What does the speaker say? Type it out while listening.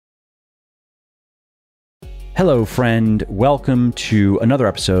Hello, friend. Welcome to another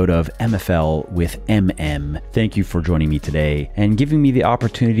episode of MFL with MM. Thank you for joining me today and giving me the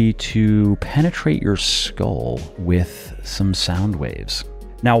opportunity to penetrate your skull with some sound waves.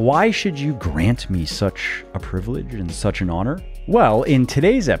 Now, why should you grant me such a privilege and such an honor? Well, in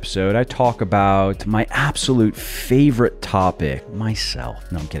today's episode, I talk about my absolute favorite topic,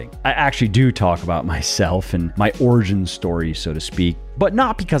 myself. No, I'm kidding. I actually do talk about myself and my origin story, so to speak. But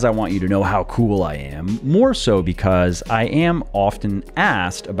not because I want you to know how cool I am, more so because I am often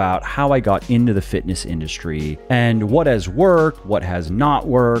asked about how I got into the fitness industry and what has worked, what has not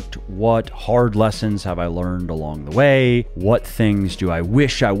worked, what hard lessons have I learned along the way, what things do I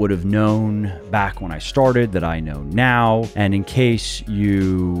wish I would have known back when I started that I know now. And in case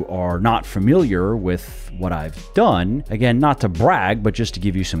you are not familiar with what I've done, again, not to brag, but just to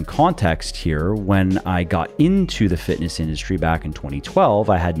give you some context here, when I got into the fitness industry back in 2012,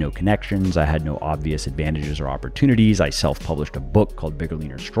 I had no connections, I had no obvious advantages or opportunities. I self-published a book called Bigger,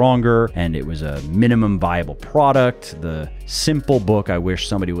 Leaner, Stronger, and it was a minimum viable product, the simple book I wish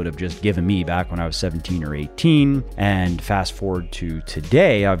somebody would have just given me back when I was 17 or 18. And fast forward to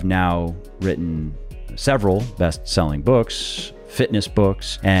today, I've now written several best-selling books, fitness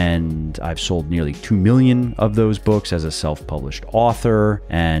books, and I've sold nearly 2 million of those books as a self-published author.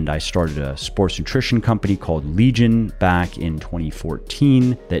 And I started a sports nutrition company called Legion back in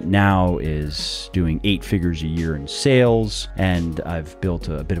 2014 that now is doing 8 figures a year in sales. And I've built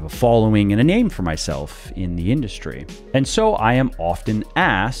a bit of a following and a name for myself in the industry. And so I am often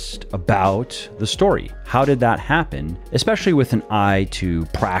asked about the story. How did that happen? Especially with an eye to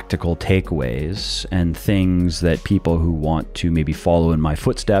practical takeaways and things that people who want to maybe follow in my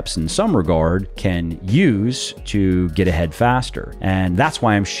footsteps in some regard can use to get ahead faster. And that's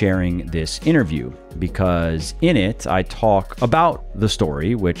why I'm sharing this interview, because in it, I talk about the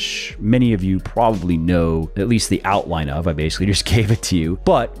story, which many of you probably know at least the outline of. I basically just gave it to you.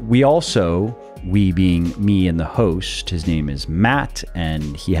 But we being me and the host, his name is Matt,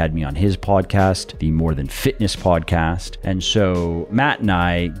 and he had me on his podcast, the More Than Fitness podcast. And so Matt and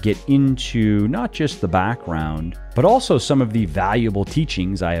I get into not just the background, but also some of the valuable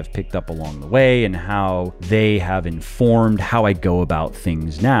teachings I have picked up along the way and how they have informed how I go about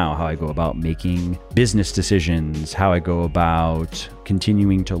things now, how I go about making business decisions, how I go about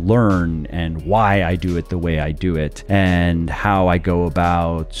continuing to learn and why I do it the way I do it, and how I go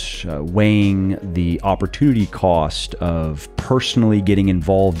about weighing the opportunity cost of personally getting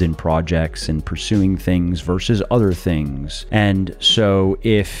involved in projects and pursuing things versus other things. And so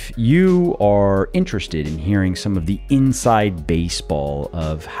if you are interested in hearing some of the inside baseball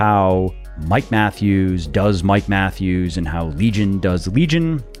of how Mike Matthews does Mike Matthews and how Legion does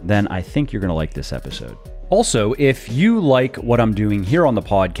Legion, then I think you're going to like this episode. Also, if you like what I'm doing here on the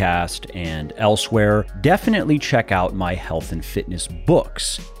podcast and elsewhere, definitely check out my health and fitness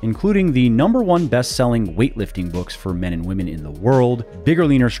books, including the #1 best-selling weightlifting books for men and women in the world, Bigger,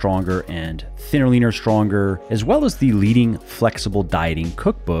 Leaner, Stronger, and Thinner, Leaner, Stronger, as well as the leading flexible dieting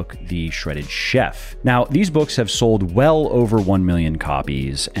cookbook, The Shredded Chef. Now, these books have sold well over 1 million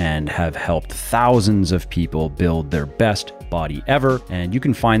copies and have helped thousands of people build their best body ever, and you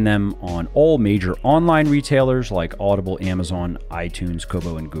can find them on all major online retailers like Audible, Amazon, iTunes,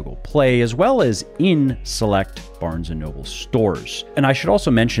 Kobo, and Google Play, as well as in select Barnes & Noble stores. And I should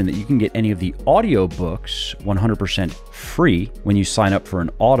also mention that you can get any of the audiobooks 100% free when you sign up for an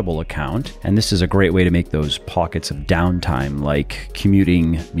Audible account, and this is a great way to make those pockets of downtime like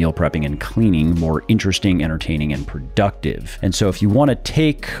commuting, meal prepping, and cleaning more interesting, entertaining, and productive. And so if you want to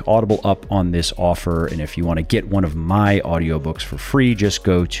take Audible up on this offer, and if you want to get one of my audiobooks for free, just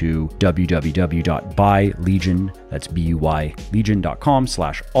go to www.buylegion, that's B-U-Y,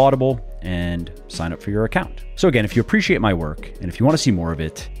 legion.com/audible, and sign up for your account. So again, if you appreciate my work and if you want to see more of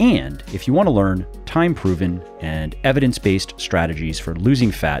it, and if you want to learn time-proven and evidence-based strategies for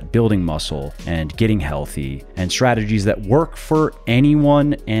losing fat, building muscle, and getting healthy, and strategies that work for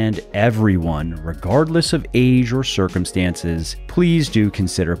anyone and everyone, regardless of age or circumstances, please do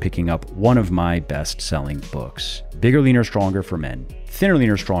consider picking up one of my best-selling books, Bigger, Leaner, Stronger for men, Thinner,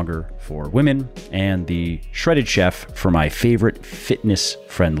 Leaner, Stronger for women, and The Shredded Chef for my favorite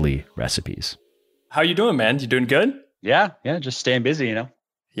fitness-friendly recipes. How you doing, man? You doing good? Yeah, just staying busy, you know?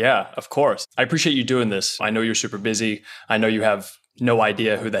 Yeah, of course. I appreciate you doing this. I know you're super busy. I know you have no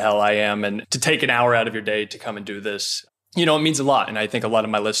idea who the hell I am. And to take an hour out of your day to come and do this, you know, it means a lot. And I think a lot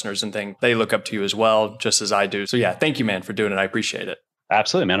of my listeners and things, they look up to you as well, just as I do. So yeah, thank you, man, for doing it. I appreciate it.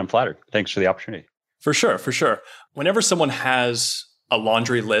 Absolutely, man. I'm flattered. Thanks for the opportunity. For sure. Whenever someone has a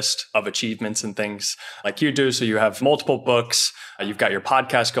laundry list of achievements and things like you do. So you have multiple books, you've got your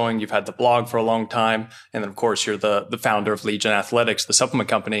podcast going, you've had the blog for a long time. And then of course, you're the founder of Legion Athletics, the supplement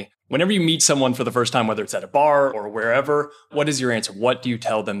company. Whenever you meet someone for the first time, whether it's at a bar or wherever, what is your answer? What do you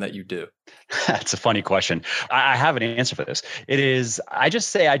tell them that you do? That's a funny question. I have an answer for this. It is, I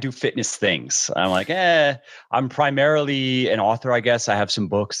just say I do fitness things. I'm like, I'm primarily an author, I guess. I have some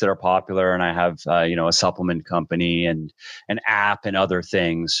books that are popular and I have, a supplement company and an app and other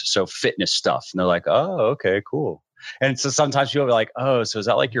things. So fitness stuff. And they're like, oh, okay, cool. And so sometimes people are like, oh, so is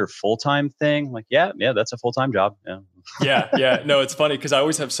that like your full-time thing? I'm like, yeah, that's a full-time job. Yeah. No, it's funny because I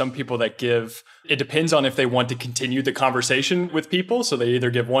always have some people that it depends on if they want to continue the conversation with people. So they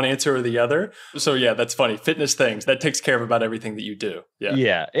either give one answer or the other. So yeah, that's funny. Fitness things, that takes care of about everything that you do.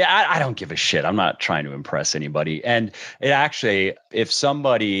 Yeah. I don't give a shit. I'm not trying to impress anybody. And it actually, if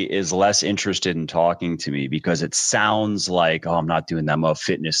somebody is less interested in talking to me because it sounds like, oh, I'm not doing them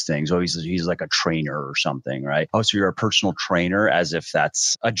fitness things. Oh, he's like a trainer or something, right? Oh, so you're a personal trainer, as if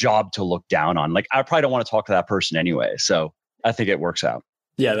that's a job to look down on. Like, I probably don't want to talk to that person anyway. So I think it works out.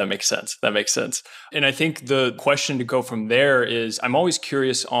 Yeah, that makes sense. And I think the question to go from there is, I'm always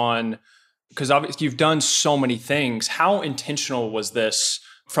curious on, because obviously you've done so many things. How intentional was this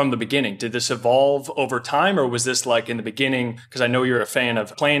from the beginning? Did this evolve over time, or was this like in the beginning? Because I know you're a fan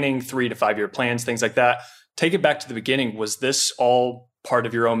of planning 3 to 5 year plans, things like that. Take it back to the beginning. Was this all part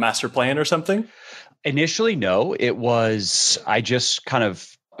of your own master plan or something? Initially, no. It was, I just kind of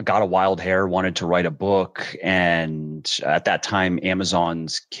got a wild hair, wanted to write a book. And at that time,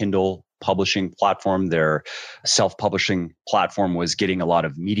 Amazon's Kindle publishing platform, their self-publishing platform, was getting a lot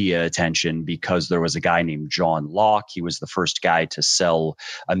of media attention because there was a guy named John Locke. He was the first guy to sell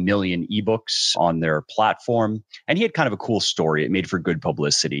 1 million ebooks on their platform. And he had kind of a cool story. It made for good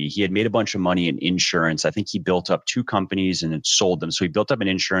publicity. He had made a bunch of money in insurance. I think he built up 2 companies and had sold them. So he built up an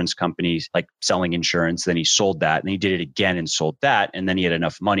insurance company, like selling insurance. Then he sold that, and he did it again and sold that. And then he had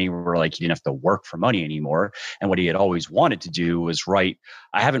enough money where like he didn't have to work for money anymore. And what he had always wanted to do was write.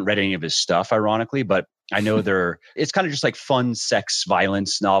 I haven't read any of his stuff, ironically, but I know it's kind of just like fun sex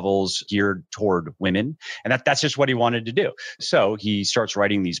violence novels geared toward women. And that's just what he wanted to do. So he starts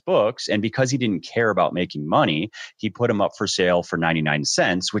writing these books. And because he didn't care about making money, he put them up for sale for 99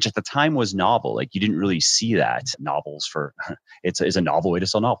 cents, which at the time was novel. Like, you didn't really see that. Novels it's a novel way to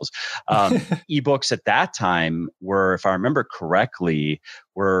sell novels. Ebooks at that time were, if I remember correctly,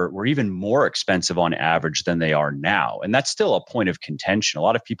 were even more expensive on average than they are now. And that's still a point of contention. A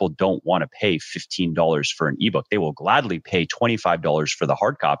lot of people don't want to pay $15 for an ebook. They will gladly pay $25 for the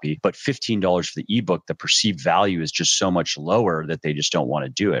hard copy, but $15 for the ebook, the perceived value is just so much lower that they just don't want to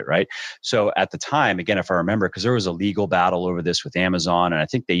do it, right? So at the time, again, if I remember, because there was a legal battle over this with Amazon, and I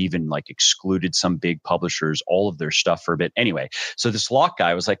think they even like excluded some big publishers, all of their stuff for a bit. Anyway, so this Locke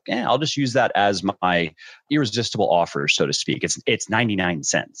guy was like, I'll just use that as my irresistible offer, so to speak. It's 99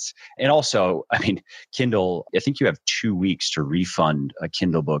 cents. And also, I mean, Kindle, I think you have 2 weeks to refund a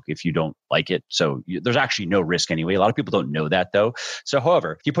Kindle book if you don't like it. So there's actually no risk anyway. A lot of people don't know that though. So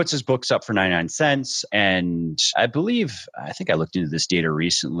however, he puts his books up for 99 cents. And I think I looked into this data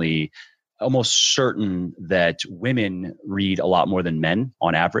recently, almost certain that women read a lot more than men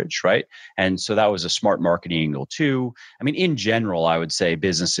on average, right? And so that was a smart marketing angle too. I mean, in general, I would say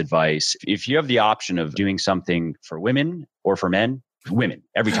business advice, if you have the option of doing something for women or for men, women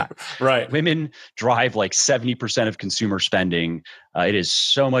every time. Right. Women drive like 70% of consumer spending. It is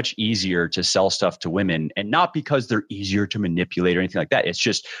so much easier to sell stuff to women, and not because they're easier to manipulate or anything like that. It's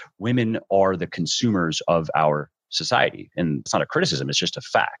just women are the consumers of our society. And it's not a criticism, it's just a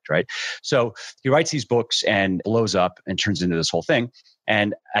fact, right? So he writes these books and blows up and turns into this whole thing.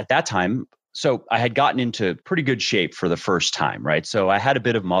 And at that time, so I had gotten into pretty good shape for the first time, right? So I had a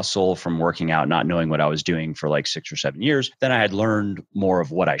bit of muscle from working out, not knowing what I was doing for like 6 or 7 years. Then I had learned more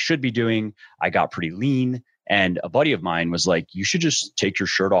of what I should be doing. I got pretty lean. And a buddy of mine was like, you should just take your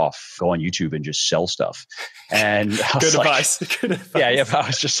shirt off, go on YouTube and just sell stuff. And I was Good advice. Yeah. But I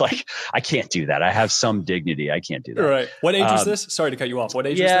was just like, I can't do that. I have some dignity. I can't do that. Right. What age was this? Sorry to cut you off. What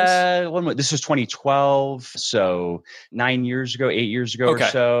age was this? This was 2012. So 8 years ago or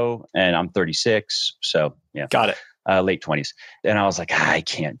so. And I'm 36. So yeah. Got it. Late 20s. And I was like, I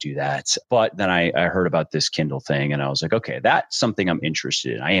can't do that. But then I heard about this Kindle thing and I was like, okay, that's something I'm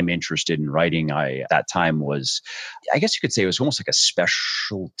interested in. I am interested in writing. At that time was, I guess you could say it was almost like a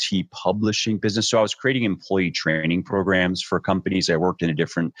specialty publishing business. So I was creating employee training programs for companies. I worked in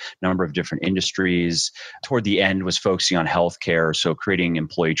a number of different industries. Toward the end was focusing on healthcare. So creating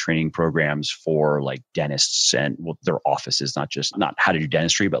employee training programs for like dentists and their offices, not how to do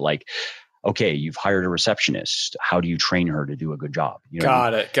dentistry, but like okay, you've hired a receptionist. How do you train her to do a good job? You know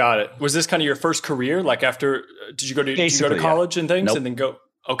what I mean? Got it. Was this kind of your first career? Like after, did you go to Basically, yeah. college and things Nope. and then go?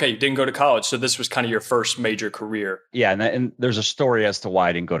 Okay, you didn't go to college, so this was kind of your first major career. Yeah, and there's a story as to why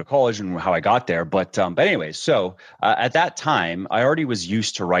I didn't go to college and how I got there. But anyway, so at that time, I already was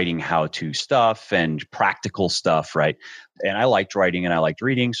used to writing how-to stuff and practical stuff, right? And I liked writing and I liked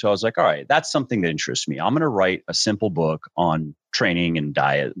reading. So I was like, all right, that's something that interests me. I'm going to write a simple book on training and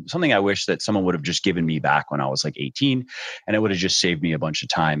diet, something I wish that someone would have just given me back when I was like 18, and it would have just saved me a bunch of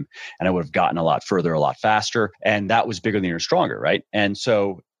time and I would have gotten a lot further, a lot faster. And that was Bigger, Leaner, Stronger, right? And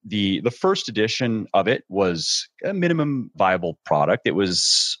so the first edition of it was a minimum viable product. It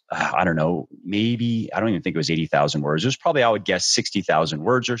was, I don't know, maybe, I don't even think it was 80,000 words. It was probably, I would guess, 60,000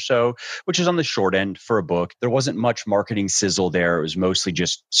 words or so, which is on the short end for a book. There wasn't much marketing sizzle there. It was mostly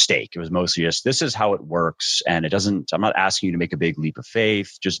just steak. It was mostly just, this is how it works. And it doesn't, I'm not asking you to make a big leap of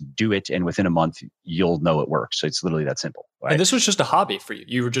faith. Just do it. And within a month, you'll know it works. So it's literally that simple. Right? And this was just a hobby for you.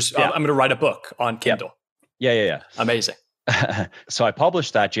 You were just, I'm going to write a book on Kindle. Yeah. Amazing. So I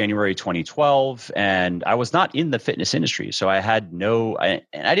published that January 2012, and I was not in the fitness industry. So I had and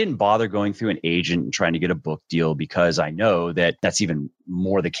I didn't bother going through an agent and trying to get a book deal, because I know that that's even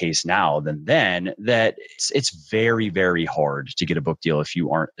more the case now than then, that it's very, very hard to get a book deal if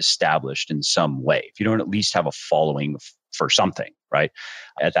you aren't established in some way, if you don't at least have a following for something, right?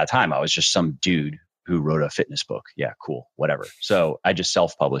 At that time, I was just some dude who wrote a fitness book. Yeah, cool, whatever. So I just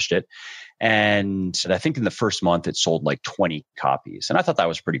self-published it. And I think in the first month, it sold like 20 copies. And I thought that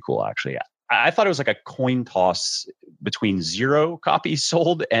was pretty cool, actually. I thought it was like a coin toss between 0 copies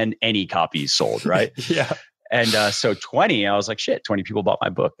sold and any copies sold, right? Yeah. And so 20, I was like, shit, 20 people bought my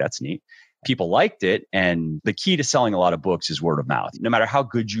book. That's neat. People liked it. And the key to selling a lot of books is word of mouth. No matter how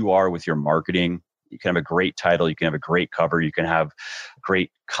good you are with your marketing, you can have a great title, you can have a great cover, you can have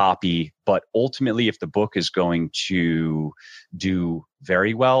great copy. But ultimately, if the book is going to do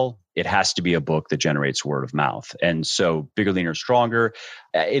very well, it has to be a book that generates word of mouth. And so Bigger, Leaner, Stronger,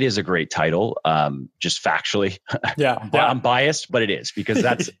 it is a great title, just factually. Yeah. I'm biased, but it is, because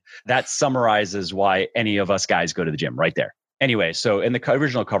that summarizes why any of us guys go to the gym right there. Anyway, so and the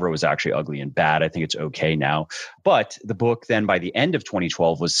original cover was actually ugly and bad. I think it's okay now. But the book then by the end of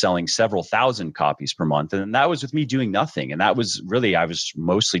 2012 was selling several thousand copies per month. And that was with me doing nothing. And that was really, I was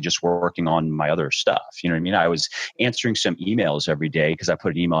mostly just working on my other stuff. You know what I mean? I was answering some emails every day because I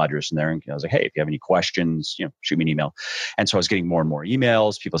put an email address in there and I was like, hey, if you have any questions, shoot me an email. And so I was getting more and more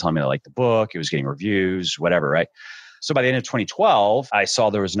emails, people telling me they liked the book, it was getting reviews, whatever, right? So by the end of 2012, I saw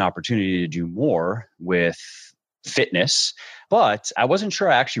there was an opportunity to do more with fitness, but I wasn't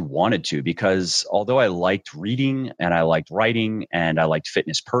sure I actually wanted to, because although I liked reading and I liked writing and I liked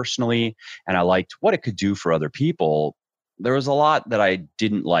fitness personally and I liked what it could do for other people, there was a lot that I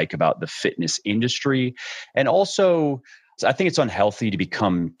didn't like about the fitness industry. And also, I think it's unhealthy to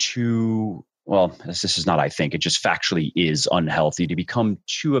become too, well, this is not, I think, it just factually is unhealthy to become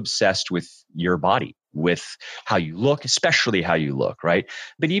too obsessed with your body, with how you look, especially how you look, right?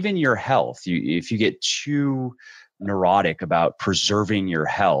 But even your health, if you get too neurotic about preserving your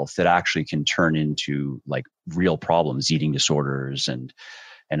health, it actually can turn into like real problems, eating disorders and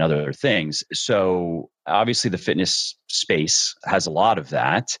other things. So obviously the fitness space has a lot of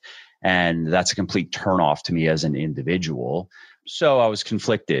that. And that's a complete turnoff to me as an individual. So I was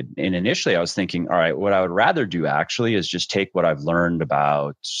conflicted. And initially I was thinking, all right, what I would rather do actually is just take what I've learned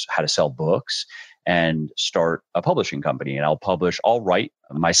about how to sell books and start a publishing company. And I'll write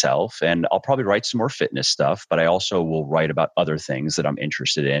myself, and I'll probably write some more fitness stuff, but I also will write about other things that I'm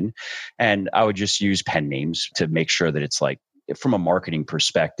interested in. And I would just use pen names to make sure that it's like, from a marketing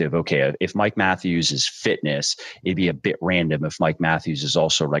perspective, okay, if Mike Matthews is fitness, it'd be a bit random if Mike Matthews is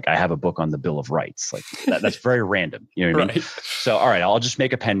also like, I have a book on the Bill of Rights. Like that's very random. You know what I mean? So, all right, I'll just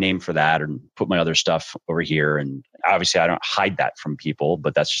make a pen name for that and put my other stuff over here. And obviously I don't hide that from people,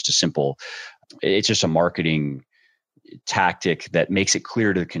 but that's just it's just a marketing tactic that makes it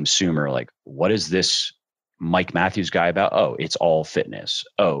clear to the consumer, like, what is this Mike Matthews guy about? Oh, it's all fitness.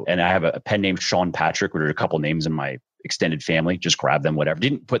 Oh, and I have a pen named Sean Patrick, which are a couple names in my extended family. Just grab them, whatever.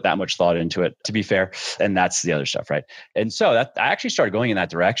 Didn't put that much thought into it, to be fair. And that's the other stuff, right? And so I actually started going in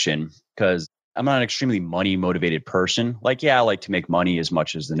that direction because I'm not an extremely money motivated person. Like, yeah, I like to make money as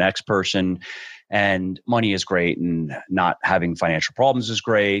much as the next person. And money is great, and not having financial problems is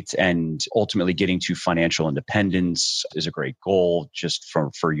great. And ultimately getting to financial independence is a great goal just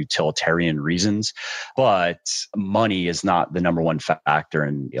for utilitarian reasons. But money is not the number one factor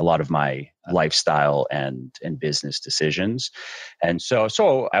in a lot of my lifestyle and business decisions. And so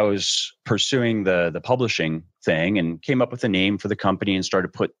I was pursuing the publishing thing and came up with a name for the company and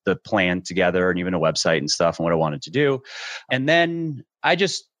started to put the plan together and even a website and stuff and what I wanted to do. And then I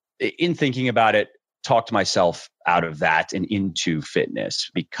just, in thinking about it, talked myself out of that and into fitness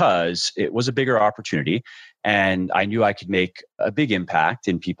because it was a bigger opportunity. And I knew I could make a big impact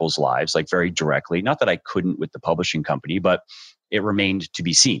in people's lives, like very directly. Not that I couldn't with the publishing company, but it remained to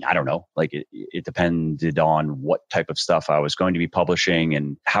be seen. I don't know. Like it depended on what type of stuff I was going to be publishing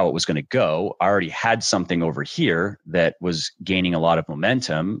and how it was going to go. I already had something over here that was gaining a lot of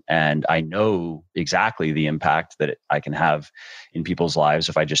momentum. And I know exactly the impact that I can have in people's lives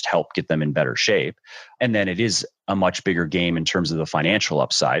if I just help get them in better shape. And then it is a much bigger game in terms of the financial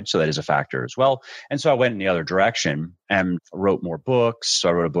upside. So that is a factor as well. And so I went in the other direction and wrote more books. So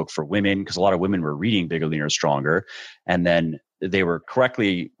I wrote a book for women because a lot of women were reading Bigger, Leaner, Stronger. And then they were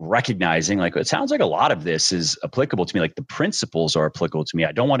correctly recognizing, like, it sounds like a lot of this is applicable to me. Like the principles are applicable to me.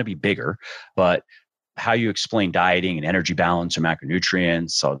 I don't want to be bigger, but how you explain dieting and energy balance or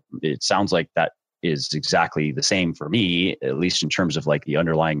macronutrients. So it sounds like that is exactly the same for me, at least in terms of like the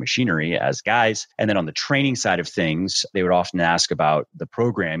underlying machinery as guys. And then on the training side of things, they would often ask about the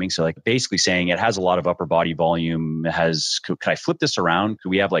programming. So like basically saying it has a lot of upper body volume, could I flip this around? Could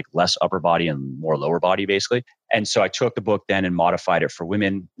we have like less upper body and more lower body basically? And so I took the book then and modified it for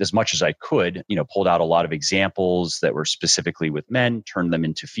women as much as I could, pulled out a lot of examples that were specifically with men, turned them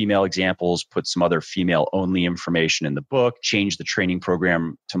into female examples, put some other female only information in the book, changed the training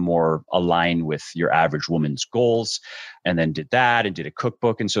program to more align with your average woman's goals, and then did that and did a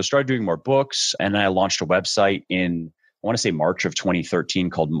cookbook. And so started doing more books. And then I launched a website in, I want to say March of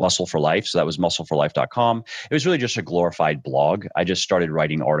 2013 called Muscle for Life. So that was muscleforlife.com. It was really just a glorified blog. I just started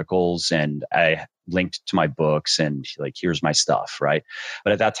writing articles and I linked to my books and like, here's my stuff, right?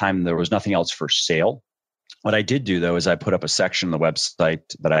 But at that time, there was nothing else for sale. What I did do though, is I put up a section on the website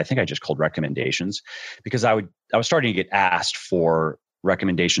that I think I just called recommendations because I was starting to get asked for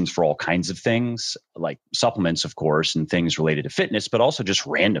recommendations for all kinds of things, like supplements, of course, and things related to fitness, but also just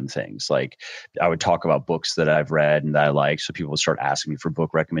random things. Like I would talk about books that I've read and that I like. So people would start asking me for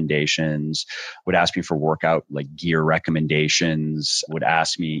book recommendations, would ask me for workout, like gear recommendations, would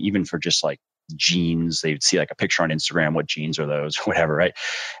ask me even for just like jeans. They'd see like a picture on Instagram. What jeans are those? Whatever. Right.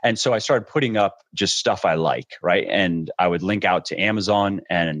 And so I started putting up just stuff I like. Right. And I would link out to Amazon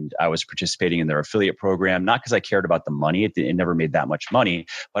and I was participating in their affiliate program, not because I cared about the money. It never made that much money,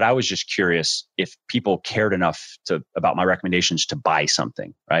 but I was just curious if people cared enough about my recommendations to buy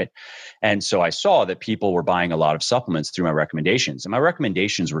something. Right. And so I saw that people were buying a lot of supplements through my recommendations, and my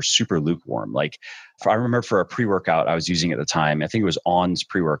recommendations were super lukewarm. Like I remember for a pre-workout I was using at the time, I think it was On's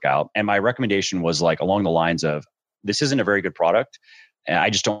pre-workout. And my recommendation was like along the lines of, this isn't a very good product. And I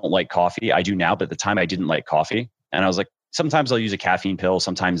just don't like coffee. I do now, but at the time I didn't like coffee. And I was like, sometimes I'll use a caffeine pill,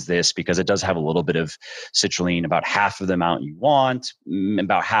 sometimes this, because it does have a little bit of citrulline, about half of the amount you want,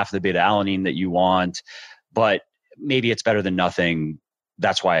 about half the beta-alanine that you want, but maybe it's better than nothing.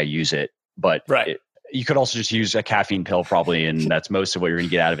 That's why I use it. But right. You could also just use a caffeine pill probably, and that's most of what you're going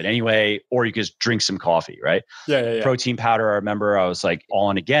to get out of it anyway. Or you could just drink some coffee, right? Yeah. Protein powder, I remember I was like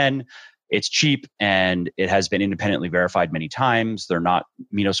on again. It's cheap and it has been independently verified many times. They're not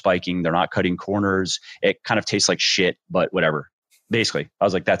amino spiking. They're not cutting corners. It kind of tastes like shit, but whatever. Basically, I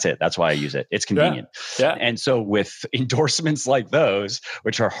was like, that's it. That's why I use it. It's convenient. Yeah. And so with endorsements like those,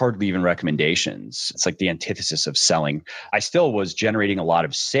 which are hardly even recommendations, it's like the antithesis of selling. I still was generating a lot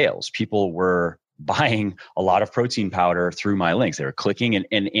of sales. People were buying a lot of protein powder through my links. They were clicking,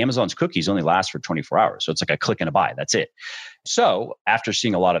 and Amazon's cookies only last for 24 hours. So it's like a click and a buy. That's it. So after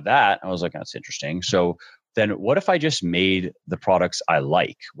seeing a lot of that, I was like, that's interesting. So then what if I just made the products I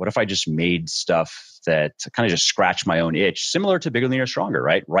like? What if I just made stuff that kind of just scratch my own itch, similar to Bigger, Leaner, Stronger,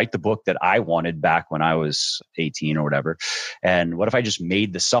 right? Write the book that I wanted back when I was 18 or whatever. And what if I just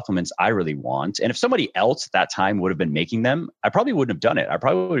made the supplements I really want? And if somebody else at that time would have been making them, I probably wouldn't have done it. I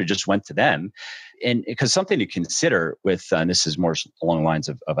probably would have just went to them. And because something to consider with, and this is more along the lines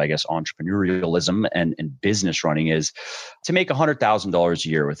of I guess, entrepreneurialism and business running, is to make $100,000 a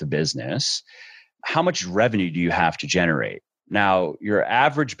year with a business, how much revenue do you have to generate? Now, your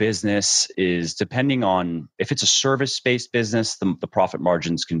average business is, depending on if it's a service-based business, the profit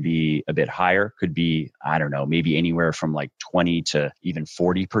margins can be a bit higher, could be, I don't know, maybe anywhere from like 20 to even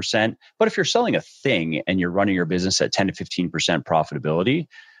 40%. But if you're selling a thing and you're running your business at 10 to 15% profitability,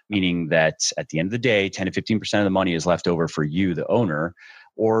 meaning that at the end of the day, 10 to 15% of the money is left over for you, the owner,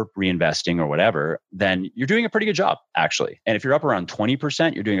 or reinvesting or whatever, then you're doing a pretty good job, actually. And if you're up around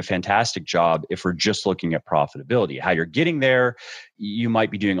 20%, you're doing a fantastic job if we're just looking at profitability. How you're getting there, you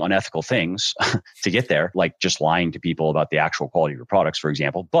might be doing unethical things to get there, like just lying to people about the actual quality of your products, for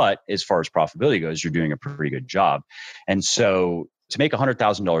example. But as far as profitability goes, you're doing a pretty good job. And so to make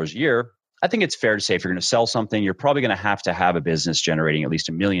 $100,000 a year, I think it's fair to say if you're going to sell something, you're probably going to have a business generating at least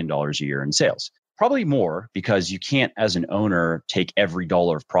 $1 million a year in sales. Probably more, because you can't, as an owner, take every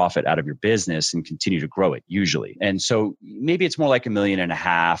dollar of profit out of your business and continue to grow it usually. And so maybe it's more like $1.5 million or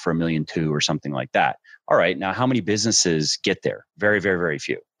 $1.2 million or something like that. All right. Now, how many businesses get there? Very, very, very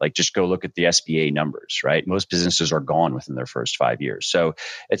few. Like just go look at the SBA numbers, right? Most businesses are gone within their first 5 years. So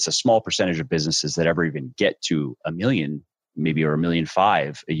it's a small percentage of businesses that ever even get to $1 million, maybe, or $1.5 million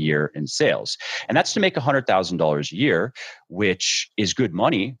a year in sales. And that's to make $100,000 a year, which is good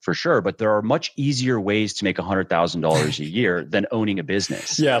money for sure. But there are much easier ways to make $100,000 a year than owning a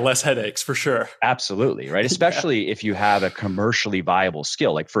business. Yeah, less headaches for sure. Absolutely, right? Especially if you have a commercially viable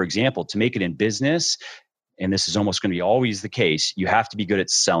skill. Like, for example, to make it in business, and this is almost going to be always the case, you have to be good at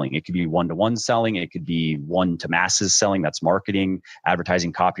selling. It could be one-to-one selling. It could be one-to-masses selling. That's marketing,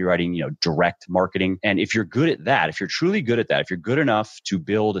 advertising, copywriting, direct marketing. And if you're good at that, if you're truly good at that, if you're good enough to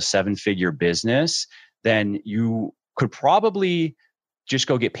build a 7-figure business, then you could probably just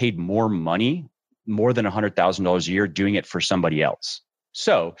go get paid more money, more than $100,000 a year, doing it for somebody else.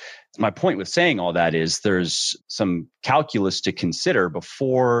 So my point with saying all that is there's some calculus to consider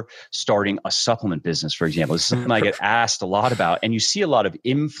before starting a supplement business, for example. This is something I get asked a lot about. And you see a lot of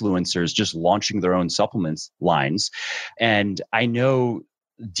influencers just launching their own supplements lines. And I know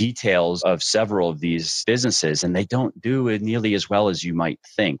details of several of these businesses, and they don't do it nearly as well as you might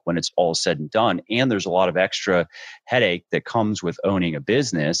think when it's all said and done. And there's a lot of extra headache that comes with owning a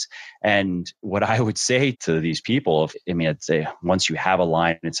business. And what I would say to these people, I'd say once you have a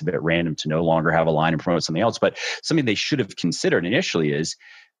line, it's a bit random to no longer have a line and promote something else, but something they should have considered initially is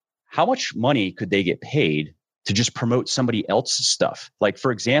how much money could they get paid to just promote somebody else's stuff? Like,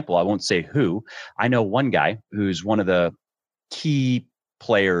 for example, I won't say who. I know one guy who's one of the key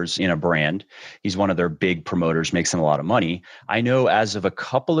players in a brand. He's one of their big promoters, makes them a lot of money. I know as of a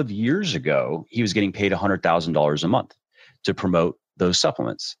couple of years ago, he was getting paid $100,000 a month to promote those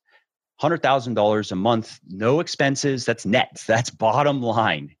supplements. $100,000 a month, no expenses. That's net. That's bottom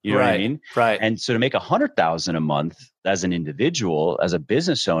line. You know what I mean? Right. And so to make $100,000 a month as an individual, as a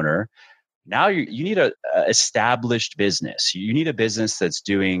business owner, now you need a established business. You need a business that's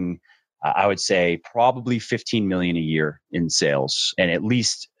doing, I would say, probably 15 million a year in sales, and at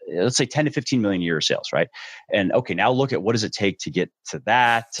least, let's say 10 to 15 million a year of sales, right? And okay, now look at what does it take to get to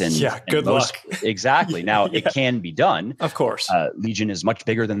that? And good luck. Exactly. Now it can be done. Of course. Legion is much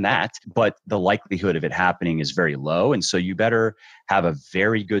bigger than that, but the likelihood of it happening is very low. And so you better have a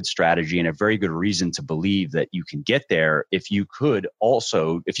very good strategy and a very good reason to believe that you can get there. If you could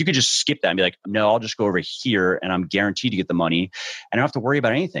just skip that and be like, no, I'll just go over here and I'm guaranteed to get the money and I don't have to worry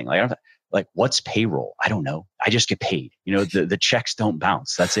about anything. Like what's payroll? I don't know. I just get paid. The checks don't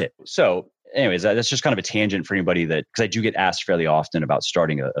bounce. That's it. So anyways, that's just kind of a tangent for anybody because I do get asked fairly often about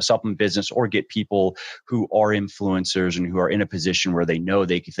starting a supplement business, or get people who are influencers and who are in a position where they know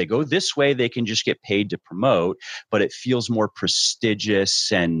if they go this way, they can just get paid to promote, but it feels more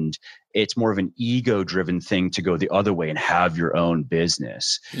prestigious and it's more of an ego-driven thing to go the other way and have your own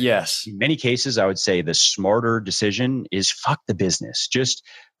business. Yes. In many cases, I would say the smarter decision is fuck the business. Just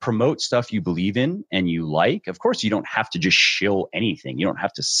promote stuff you believe in and you like. Of course, you don't have to just shill anything. You don't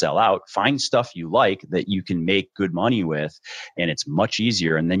have to sell out. Find stuff you like that you can make good money with, and it's much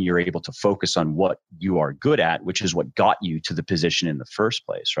easier. And then you're able to focus on what you are good at, which is what got you to the position in the first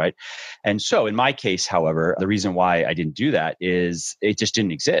place, right? And so in my case, however, the reason why I didn't do that is it just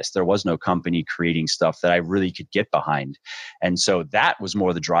didn't exist. There was no company creating stuff that I really could get behind. And so that was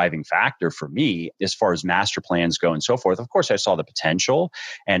more the driving factor for me as far as master plans go and so forth. Of course, I saw the potential.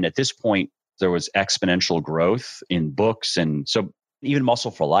 And at this point, there was exponential growth in books. And so even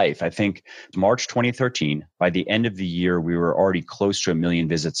Muscle for Life, I think March 2013, by the end of the year, we were already close to 1 million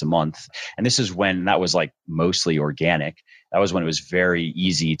visits a month. And this is when that was like mostly organic. That was when it was very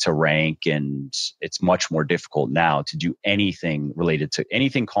easy to rank, and it's much more difficult now to do anything related to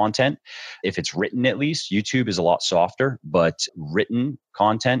anything content. If it's written, at least, YouTube is a lot softer, but written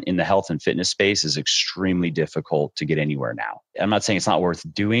content in the health and fitness space is extremely difficult to get anywhere now. I'm not saying it's not worth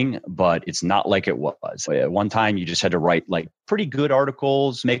doing, but it's not like it was. At one time, you just had to write like pretty good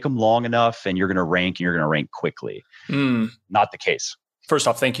articles, make them long enough, and you're going to rank, and you're going to rank quickly. Not the case. First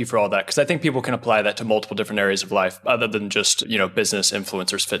off, thank you for all that, because I think people can apply that to multiple different areas of life other than just, business,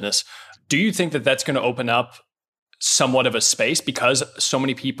 influencers, fitness. Do you think that that's going to open up somewhat of a space because so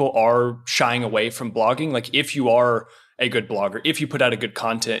many people are shying away from blogging. Like if you are a good blogger, if you put out a good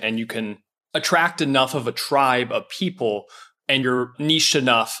content and you can attract enough of a tribe of people and you're niched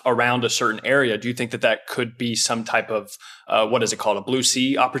enough around a certain area, do you think that that could be some type of, what is it called, a blue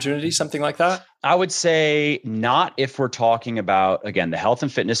sea opportunity, something like that? I would say not if we're talking about, again, the health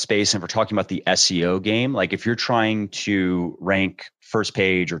and fitness space, and if we're talking about the SEO game. Like if you're trying to rank first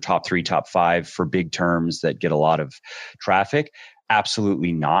page or top 3, top 5 for big terms that get a lot of traffic,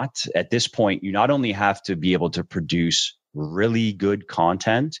 absolutely not. At this point, you not only have to be able to produce really good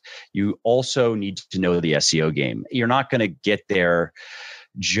content, you also need to know the SEO game. You're not going to get there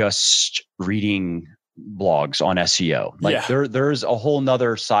just reading blogs on SEO. Like there's a whole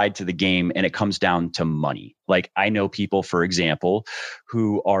nother side to the game, and it comes down to money. Like I know people, for example,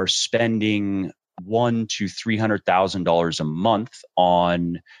 who are spending $100,000 to $300,000 a month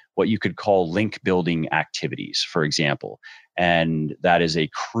on what you could call link building activities, for example. And that is a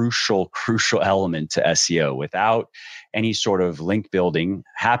crucial element to SEO. Without any sort of link building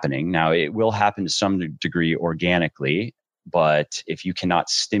happening, now it will happen to some degree organically, but if you cannot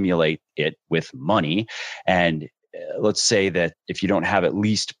stimulate it with money, and let's say that if you don't have at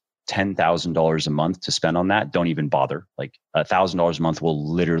least $10,000 a month to spend on that, don't even bother. Like $1,000 a month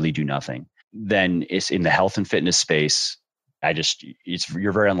will literally do nothing. Then it's in the health and fitness space.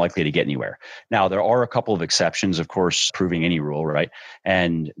 You're very unlikely to get anywhere. Now, there are a couple of exceptions, of course, proving any rule, right?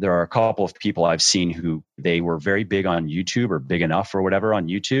 And there are a couple of people I've seen who they were very big on YouTube or big enough or whatever on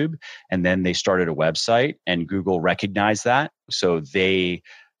YouTube. And then they started a website and Google recognized that. So they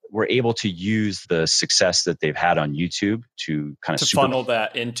were able to use the success that they've had on YouTube to kind of funnel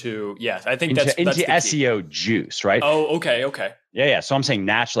that into, I think that's into the SEO juice, right? Oh, okay. Yeah. So I'm saying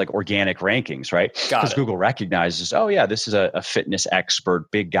natural, like organic rankings, right? Because Google recognizes, oh yeah, this is a fitness expert,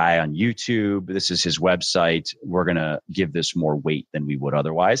 big guy on YouTube. This is his website. We're going to give this more weight than we would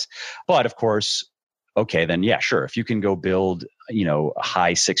otherwise. But of course, okay, then yeah, sure. If you can go build, a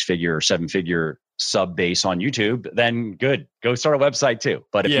high 6-figure or 7-figure sub base on YouTube, then good, go start a website too.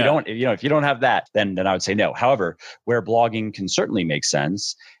 But if you don't have that, then I would say no. However, where blogging can certainly make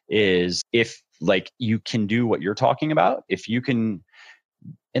sense is if like you can do what you're talking about, if you can,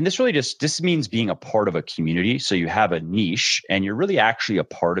 and this means being a part of a community. So you have a niche and you're really actually a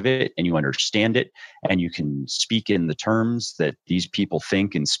part of it and you understand it and you can speak in the terms that these people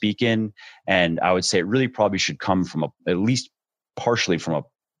think and speak in. And I would say it really probably should come from at least partially from a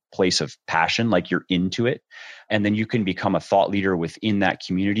place of passion, like you're into it. And then you can become a thought leader within that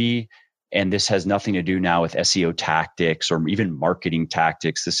community. And this has nothing to do now with SEO tactics or even marketing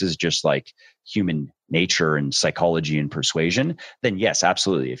tactics. This is just like human nature and psychology and persuasion. Then yes,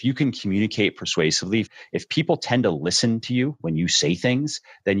 absolutely. If you can communicate persuasively, if people tend to listen to you when you say things,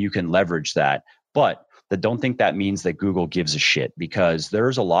 then you can leverage that. But don't think that means that Google gives a shit, because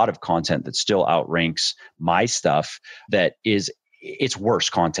there's a lot of content that still outranks my stuff that it's worse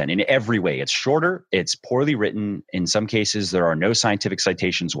content in every way. It's shorter. It's poorly written. In some cases, there are no scientific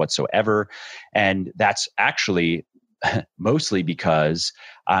citations whatsoever. And that's actually mostly because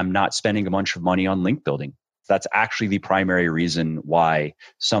I'm not spending a bunch of money on link building. That's actually the primary reason why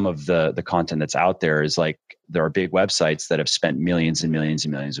some of the content that's out there is like, there are big websites that have spent millions and millions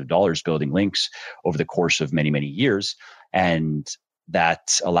and millions of dollars building links over the course of many, many years. And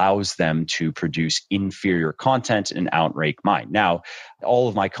that allows them to produce inferior content and outrank mine. Now, all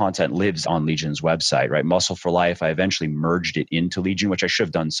of my content lives on Legion's website, right? Muscle for Life, I eventually merged it into Legion, which I should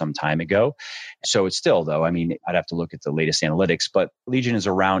have done some time ago. So it's still, though, I mean, I'd have to look at the latest analytics, but Legion is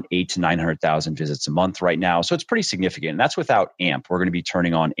around 800,000 to 900,000 visits a month right now. So it's pretty significant. And that's without AMP. We're going to be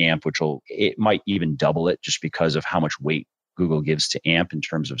turning on AMP, it might even double it just because of how much weight Google gives to AMP in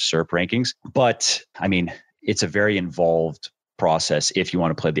terms of SERP rankings. But I mean, it's a very involved process if you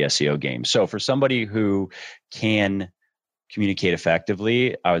want to play the SEO game. So for somebody who can communicate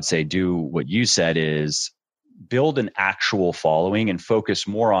effectively, I would say do what you said, is build an actual following and focus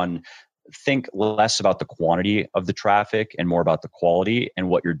more on, think less about the quantity of the traffic and more about the quality and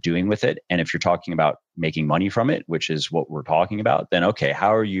what you're doing with it. And if you're talking about making money from it, which is what we're talking about, then okay,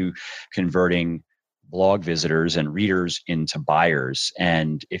 how are you converting blog visitors and readers into buyers?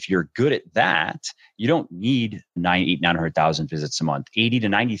 And if you're good at that, you don't need 900,000 visits a month. 80 to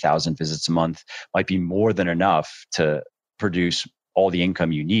 90,000 visits a month might be more than enough to produce all the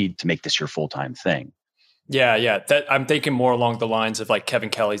income you need to make this your full-time thing. Yeah. That I'm thinking more along the lines of like Kevin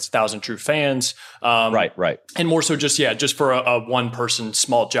Kelly's 1,000 True Fans. Right. And more so just for a one person,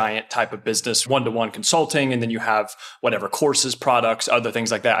 small giant type of business, one-to-one consulting. And then you have whatever courses, products, other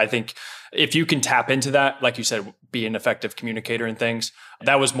things like that. I think if you can tap into that, like you said, be an effective communicator and things,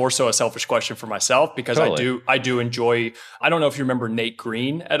 that was more so a selfish question for myself because Totally. I do enjoy, I don't know if you remember Nate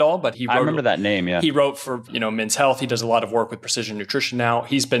Green at all, but I remember that name. Yeah. he wrote for, Men's Health. He does a lot of work with precision nutrition now.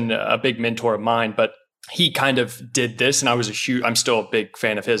 He's been a big mentor of mine, but he kind of did this and I'm still a big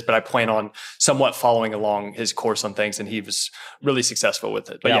fan of his, but I plan on somewhat following along his course on things and he was really successful with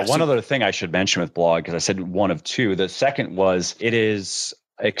it. But one other thing I should mention with blog, because I said one of two, the second was it is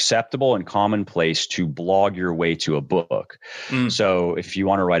acceptable and commonplace to blog your way to a book. So if you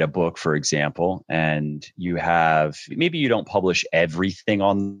want to write a book, for example, and maybe you don't publish everything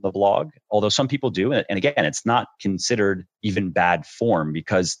on the blog, although some people do. And again, it's not considered even bad form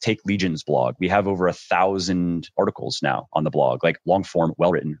because take Legion's blog. We have over 1,000 articles now on the blog, like long form,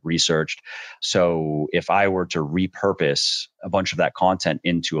 well-written, researched. So if I were to repurpose a bunch of that content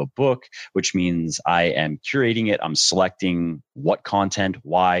into a book, which means I am curating it, I'm selecting what content,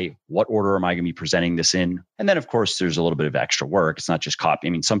 why, what order am I going to be presenting this in? And then of course, there's a little bit of extra work. It's not just copy. I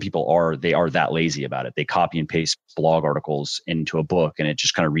mean, some people are that lazy about it. They copy and paste blog articles into a book and it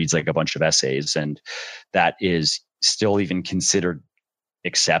just kind of reads like a bunch of essays. And that is still even considered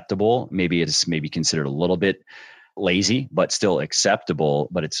acceptable. Maybe it's considered a little bit lazy, but still acceptable.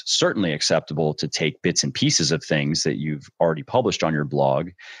 But it's certainly acceptable to take bits and pieces of things that you've already published on your blog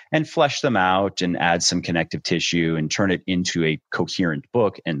and flesh them out and add some connective tissue and turn it into a coherent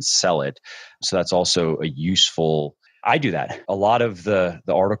book and sell it. So that's also a useful. I do that. A lot of the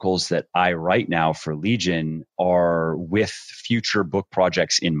articles that I write now for Legion are with future book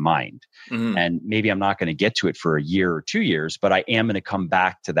projects in mind. And maybe I'm not going to get to it for a year or 2 years, but I am going to come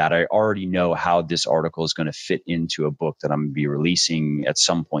back to that. I already know how this article is going to fit into a book that I'm going to be releasing at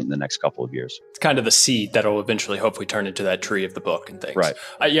some point in the next couple of years. It's kind of the seed that will eventually hopefully turn into that tree of the book and things. Right.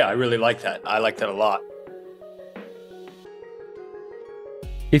 I really like that. I like that a lot.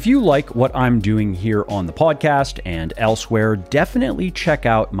 If you like what I'm doing here on the podcast and elsewhere, definitely check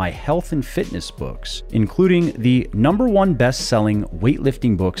out my health and fitness books, including the #1 best-selling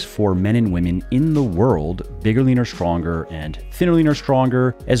weightlifting books for men and women in the world, Bigger, Leaner, Stronger, and Thinner, Leaner,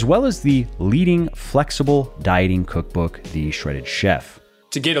 Stronger, as well as the leading flexible dieting cookbook, The Shredded Chef.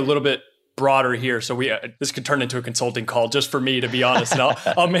 To get a little bit broader here, so this could turn into a consulting call just for me, to be honest, and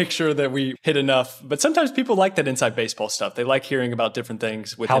I'll make sure that we hit enough. But sometimes people like that inside baseball stuff. They like hearing about different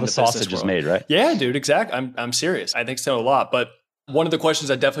things within how the sausage business is world. made, right? Yeah, dude, exactly. I'm serious. I think so a lot. But one of the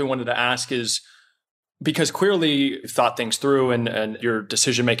questions I definitely wanted to ask is, because clearly you've thought things through and your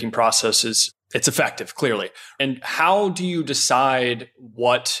decision-making process it's effective, clearly. And how do you decide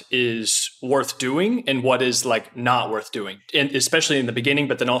what is worth doing and what is like not worth doing? And especially in the beginning,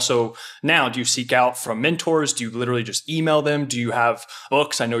 but then also now, do you seek out from mentors? Do you literally just email them? Do you have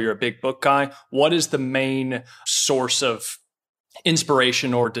books? I know you're a big book guy. What is the main source of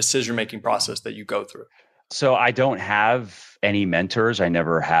inspiration or decision-making process that you go through? So I don't have any mentors. I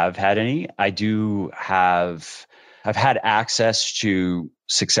never have had any. I've had access to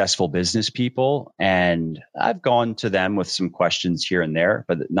successful business people and I've gone to them with some questions here and there,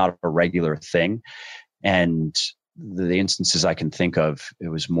 but not a regular thing. And the instances I can think of, it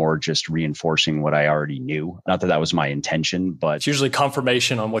was more just reinforcing what I already knew. Not that that was my intention, but it's usually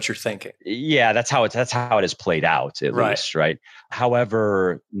confirmation on what you're thinking. Yeah, that's how it has played out, at least, right?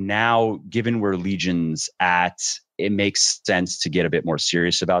 However, now given where Legion's at, it makes sense to get a bit more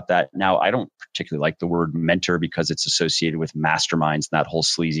serious about that. Now, I don't particularly like the word mentor because it's associated with masterminds and that whole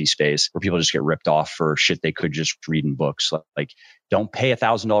sleazy space where people just get ripped off for shit they could just read in books. Like, don't pay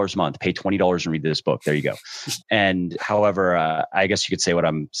 $1,000 a month, pay $20 and read this book. There you go. And however, I guess you could say what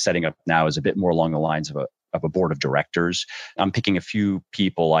I'm setting up now is a bit more along the lines of a board of directors. I'm picking a few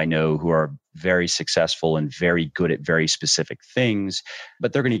people I know who are very successful and very good at very specific things,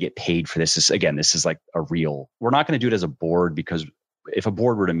 but they're going to get paid for this. This is like we're not going to do it as a board because if a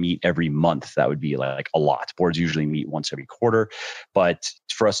board were to meet every month, that would be like a lot. Boards usually meet once every quarter, but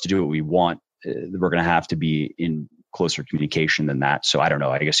for us to do what we want, we're going to have to be in closer communication than that. So I don't know.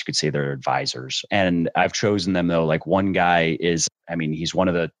 I guess you could say they're advisors. And I've chosen them though. Like one guy he's one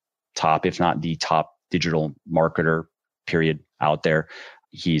of the top, if not the top digital marketer period out there.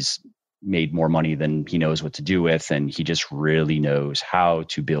 He's made more money than he knows what to do with. And he just really knows how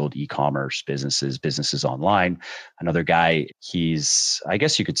to build e-commerce businesses online. Another guy, I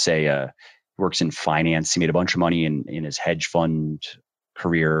guess you could say, works in finance. He made a bunch of money in his hedge fund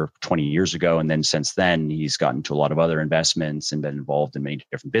career 20 years ago. And then since then, he's gotten into a lot of other investments and been involved in many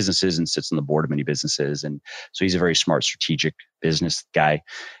different businesses and sits on the board of many businesses. And so he's a very smart, strategic business guy.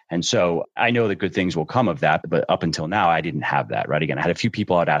 And so I know that good things will come of that. But up until now, I didn't have that, right? Again, I had a few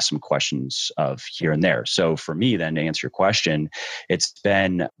people I'd ask some questions of here and there. So for me, then to answer your question, it's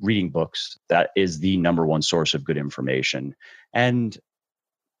been reading books. That is the number one source of good information. And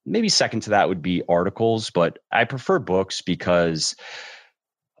maybe second to that would be articles, but I prefer books because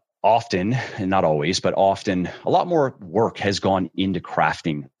often, and not always, but often a lot more work has gone into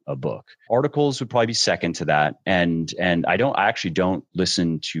crafting a book. Articles would probably be second to that. And I actually don't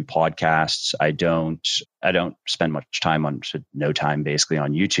listen to podcasts. I don't spend much time no time basically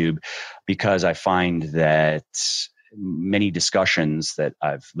on YouTube, because I find that many discussions that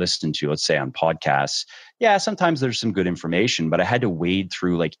I've listened to, let's say on podcasts, yeah, sometimes there's some good information, but I had to wade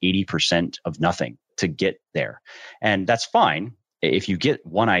through like 80% of nothing to get there. And that's fine. If you get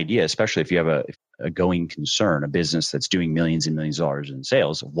one idea, especially if you have a going concern, a business that's doing millions and millions of dollars in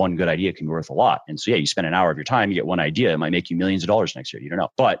sales, one good idea can be worth a lot. And so, yeah, you spend an hour of your time, you get one idea, it might make you millions of dollars next year. You don't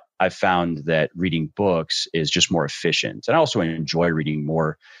know. But I've found that reading books is just more efficient. And I also enjoy reading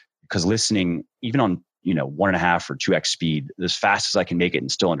more because listening, even on 1.5 or 2x speed, as fast as I can make it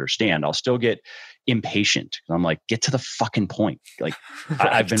and still understand, I'll still get impatient. I'm like, get to the fucking point. Like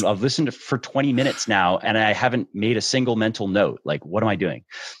right. I've listened to for 20 minutes now and I haven't made a single mental note. Like, what am I doing?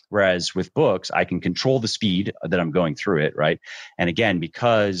 Whereas with books, I can control the speed that I'm going through it. Right. And again,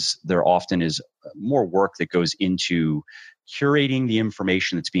 because there often is more work that goes into curating the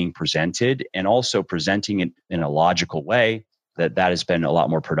information that's being presented and also presenting it in a logical way, that has been a lot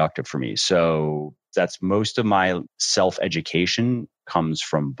more productive for me. So that's most of my self-education comes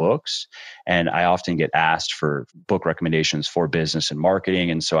from books. And I often get asked for book recommendations for business and marketing.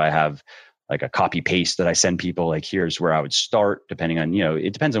 And so I have like a copy paste that I send people, like, here's where I would start, depending on,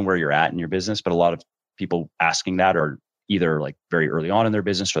 it depends on where you're at in your business. But a lot of people asking that are either like very early on in their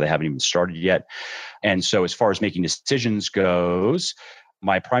business or they haven't even started yet. And so as far as making decisions goes,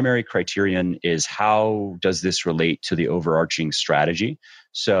 my primary criterion is how does this relate to the overarching strategy?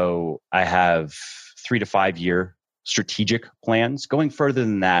 So I have 3 to 5 year strategic plans. Going further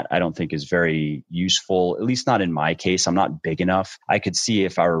than that, I don't think is very useful, at least not in my case. I'm not big enough. I could see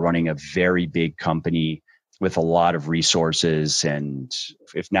if I were running a very big company with a lot of resources, and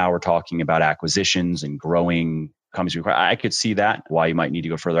if now we're talking about acquisitions and growing companies, I could see that, why you might need to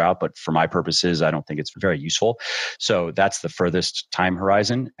go further out. But for my purposes, I don't think it's very useful. So that's the furthest time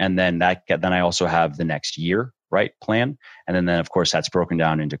horizon. And then I also have the next year, right, plan. And then of course, that's broken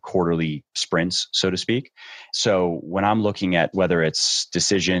down into quarterly sprints, so to speak. So when I'm looking at whether it's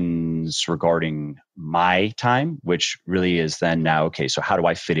decisions regarding my time, which really is then now, okay, so how do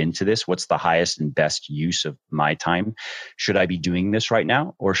I fit into this? What's the highest and best use of my time? Should I be doing this right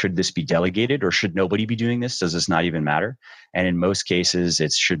now? Or should this be delegated? Or should nobody be doing this? Does this not even matter? And in most cases,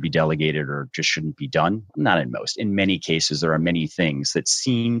 it should be delegated or just shouldn't be done. Not in most. In many cases, there are many things that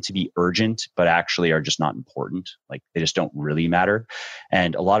seem to be urgent, but actually are just not important. Like they just don't really matter.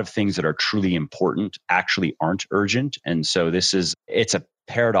 And a lot of things that are truly important actually aren't urgent. And so it's a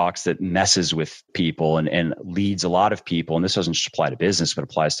paradox that messes with people and leads a lot of people, and this doesn't just apply to business, but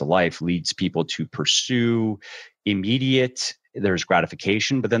applies to life, leads people to pursue there's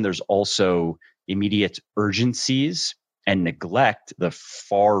gratification, but then there's also immediate urgencies and neglect the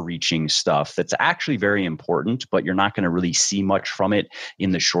far-reaching stuff that's actually very important, but you're not going to really see much from it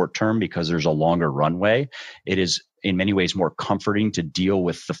in the short term because there's a longer runway. It is in many ways more comforting to deal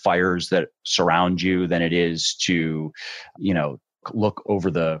with the fires that surround you than it is to, look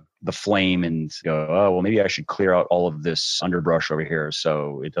over the flame and go, oh, well, maybe I should clear out all of this underbrush over here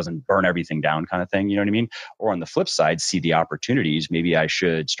so it doesn't burn everything down kind of thing. You know what I mean? Or on the flip side, see the opportunities. Maybe I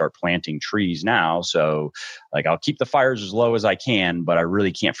should start planting trees now. So like I'll keep the fires as low as I can, but I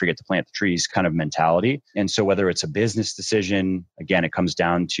really can't forget to plant the trees kind of mentality. And so whether it's a business decision, again, it comes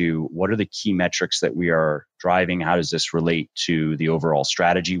down to what are the key metrics that we are driving? How does this relate to the overall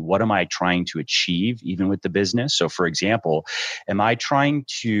strategy? What am I trying to achieve even with the business? So for example, am I trying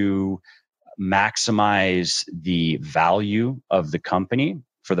to maximize the value of the company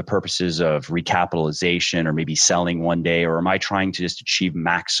for the purposes of recapitalization or maybe selling one day? Or am I trying to just achieve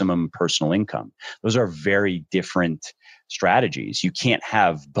maximum personal income? Those are very different strategies. You can't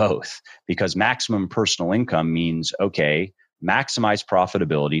have both, because maximum personal income means, okay, maximize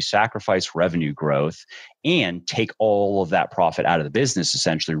profitability, sacrifice revenue growth, and take all of that profit out of the business,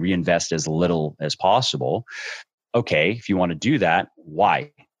 essentially reinvest as little as possible. Okay, if you want to do that,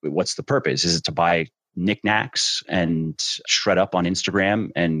 why? What's the purpose? Is it to buy knickknacks and shred up on Instagram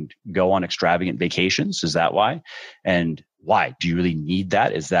and go on extravagant vacations? Is that why? And why? Do you really need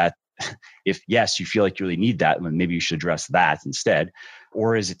that? Is that, if yes, you feel like you really need that, then maybe you should address that instead.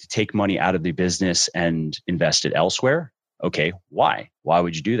 Or is it to take money out of the business and invest it elsewhere? Okay, why? Why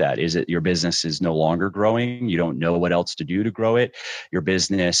would you do that? Is it your business is no longer growing? You don't know what else to do to grow it. Your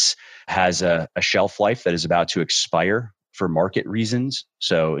business has a shelf life that is about to expire for market reasons.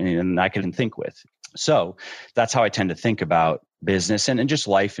 So, and I can think with. So that's how I tend to think about business and just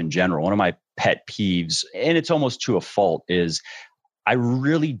life in general. One of my pet peeves, and it's almost to a fault, is I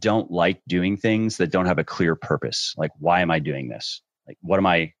really don't like doing things that don't have a clear purpose. Like, why am I doing this? Like, what am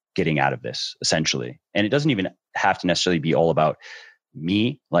I getting out of this, essentially? And it doesn't even have to necessarily be all about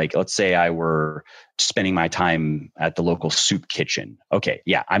me. Like, let's say I were spending my time at the local soup kitchen. Okay,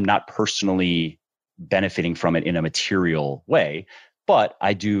 yeah, I'm not personally benefiting from it in a material way, but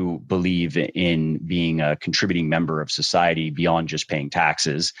I do believe in being a contributing member of society beyond just paying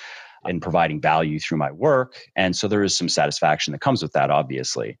taxes and providing value through my work. And so there is some satisfaction that comes with that,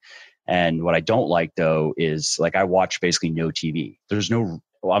 obviously. And what I don't like, though, is like I watch basically no TV.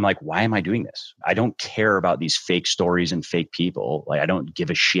 I'm like, why am I doing this? I don't care about these fake stories and fake people. Like, I don't give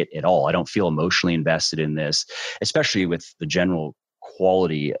a shit at all. I don't feel emotionally invested in this, especially with the general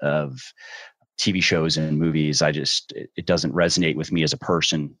quality of TV shows and movies. It doesn't resonate with me as a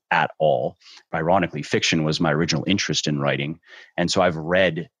person at all. Ironically, fiction was my original interest in writing. And so I've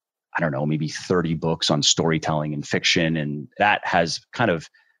read, I don't know, maybe 30 books on storytelling and fiction. And that has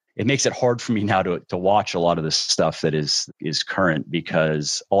it makes it hard for me now to watch a lot of this stuff that is current,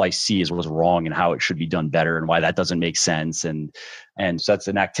 because all I see is what's wrong and how it should be done better and why that doesn't make sense. And so that's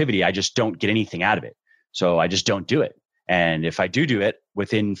an activity. I just don't get anything out of it. So I just don't do it. And if I do it,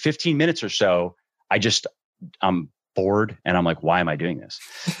 within 15 minutes or so, I'm bored and I'm like, why am I doing this?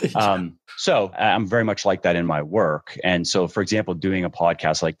 Yeah. So I'm very much like that in my work. And so, for example, doing a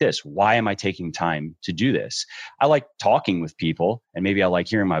podcast like this, why am I taking time to do this? I like talking with people and maybe I like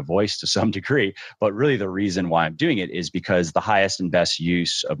hearing my voice to some degree, but really the reason why I'm doing it is because the highest and best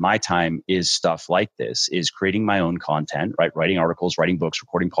use of my time is stuff like this, is creating my own content, right? Writing articles, writing books,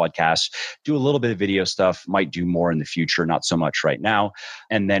 recording podcasts, do a little bit of video stuff, might do more in the future, not so much right now.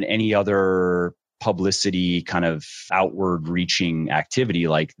 And then any other publicity kind of outward reaching activity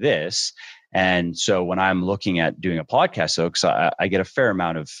like this. And so when I'm looking at doing a podcast, because I get a fair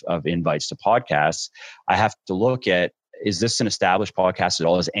amount of invites to podcasts, I have to look at, is this an established podcast at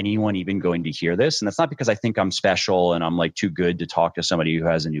all? Is anyone even going to hear this? And that's not because I think I'm special and I'm like too good to talk to somebody who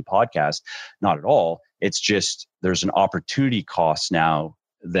has a new podcast. Not at all. It's just there's an opportunity cost now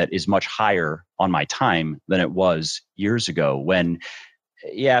that is much higher on my time than it was years ago when,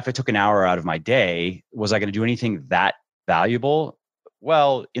 yeah, if I took an hour out of my day, was I going to do anything that valuable?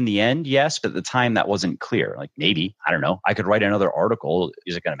 Well, in the end, yes, but at the time that wasn't clear. Like maybe, I don't know, I could write another article.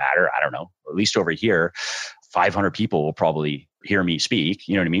 Is it going to matter? I don't know. At least over here, 500 people will probably hear me speak.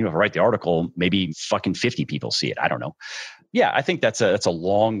 You know what I mean? If I write the article, maybe fucking 50 people see it. I don't know. Yeah, I think that's a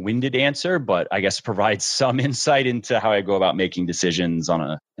long-winded answer, but I guess provides some insight into how I go about making decisions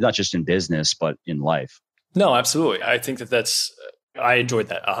on not just in business, but in life. No, absolutely. I think I enjoyed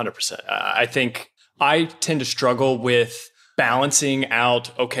that 100%. I think I tend to struggle with balancing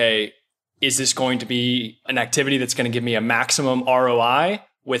out, okay, is this going to be an activity that's going to give me a maximum ROI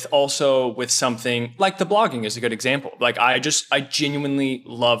with something like the blogging is a good example. Like I genuinely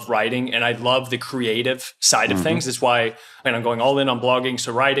love writing and I love the creative side of things. That's why I'm going all in on blogging.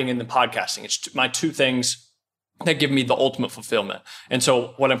 So writing and then podcasting, it's my two things that give me the ultimate fulfillment. And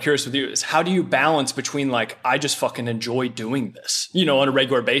so what I'm curious with you is, how do you balance between like, I just fucking enjoy doing this, on a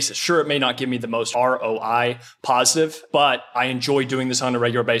regular basis. Sure, it may not give me the most ROI positive, but I enjoy doing this on a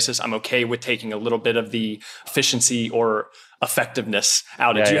regular basis. I'm okay with taking a little bit of the efficiency or effectiveness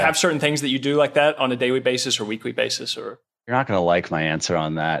out. Do you have certain things that you do like that on a daily basis or weekly basis? Or you're not going to like my answer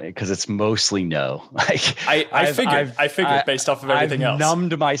on that because it's mostly no. Like I figured based off of everything else. I've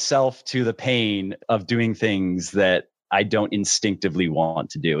numbed myself to the pain of doing things that I don't instinctively want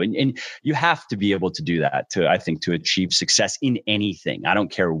to do. And you have to be able to do that to achieve success in anything. I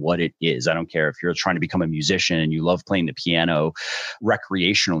don't care what it is. I don't care if you're trying to become a musician and you love playing the piano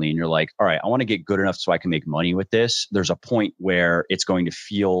recreationally and you're like, all right, I want to get good enough so I can make money with this. There's a point where it's going to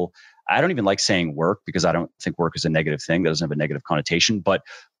feel, I don't even like saying work because I don't think work is a negative thing. That doesn't have a negative connotation, but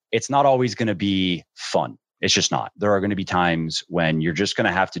it's not always going to be fun. It's just not. There are going to be times when you're just going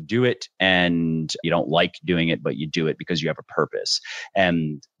to have to do it and you don't like doing it, but you do it because you have a purpose.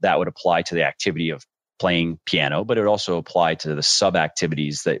 And that would apply to the activity of playing piano, but it would also apply to the sub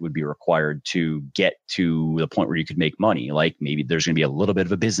activities that would be required to get to the point where you could make money. Like maybe there's going to be a little bit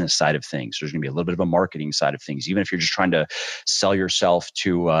of a business side of things. There's going to be a little bit of a marketing side of things. Even if you're just trying to sell yourself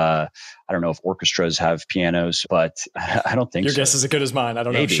to, I don't know if orchestras have pianos, but I don't think Your guess is as good as mine. I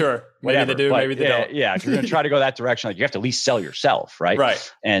don't know. Sure. Whatever. Maybe they do, but maybe they don't. Yeah. If you're going to try to go that direction, like you have to at least sell yourself, right?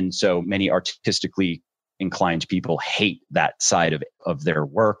 Right. And so many artistically inclined people hate that side of their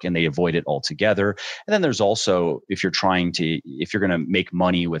work and they avoid it altogether. And then there's also, if you're going to make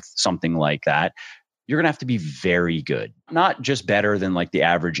money with something like that, you're going to have to be very good, not just better than like the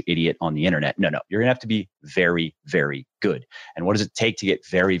average idiot on the internet. No, you're going to have to be very, very good. And what does it take to get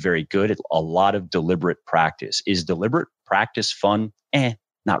very, very good? It's a lot of deliberate practice. Is deliberate practice fun?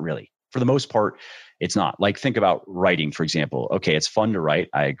 Not really. For the most part, it's not. Like think about writing, for example. Okay, it's fun to write.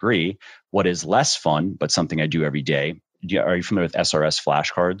 I agree. What is less fun, but something I do every day? Are you familiar with SRS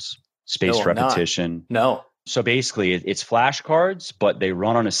flashcards? Spaced repetition. No. So basically, it's flashcards, but they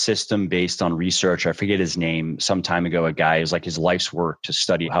run on a system based on research. I forget his name. Some time ago, a guy is like his life's work to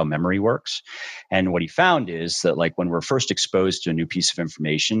study how memory works. And what he found is that like when we're first exposed to a new piece of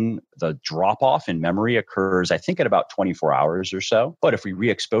information, the drop off in memory occurs, I think, at about 24 hours or so. But if we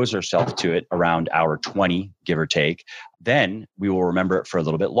re-expose ourselves to it around hour 20, give or take, then we will remember it for a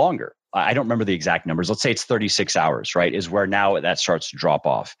little bit longer. I don't remember the exact numbers. Let's say it's 36 hours, right? Is where now that starts to drop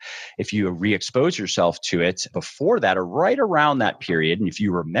off. If you re-expose yourself to it before that or right around that period, and if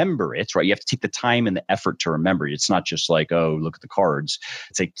you remember it, right, you have to take the time and the effort to remember it. It's not just like, oh, look at the cards.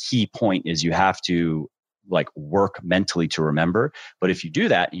 It's a key point is you have to like work mentally to remember. But if you do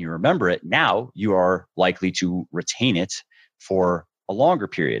that and you remember it, now you are likely to retain it for a longer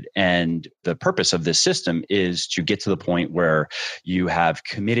period. And the purpose of this system is to get to the point where you have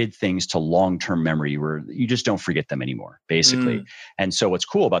committed things to long-term memory where you just don't forget them anymore, basically. And so what's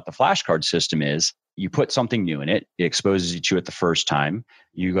cool about the flashcard system is you put something new in it, it exposes you to it the first time.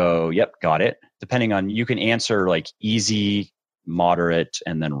 You go, yep, got it. Depending on, you can answer like easy, moderate,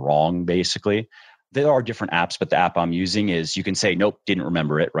 and then wrong, basically. There are different apps, but the app I'm using is you can say, nope, didn't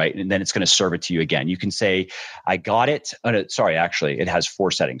remember it, right? And then it's going to serve it to you again. You can say, I got it. Sorry, actually, it has 4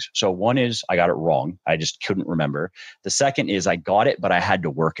 settings. So one is I got it wrong. I just couldn't remember. The second is I got it, but I had to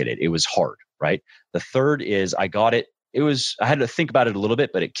work at it. It was hard, right? The third is I got it. I had to think about it a little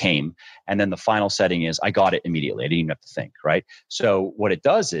bit, but it came. And then the final setting is I got it immediately. I didn't even have to think, right? So what it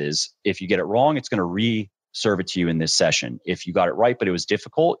does is if you get it wrong, it's going to serve it to you in this session. If you got it right, but it was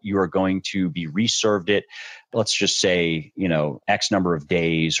difficult, you are going to be reserved it. Let's just say, X number of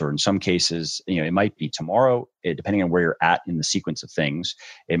days, or in some cases, it might be tomorrow, depending on where you're at in the sequence of things.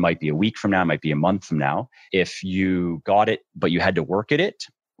 It might be a week from now, it might be a month from now. If you got it, but you had to work at it,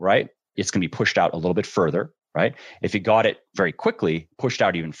 right? It's going to be pushed out a little bit further. Right? If you got it very quickly, pushed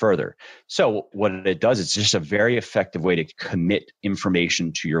out even further. So what it does, it's just a very effective way to commit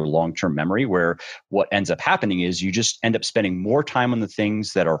information to your long-term memory, where what ends up happening is you just end up spending more time on the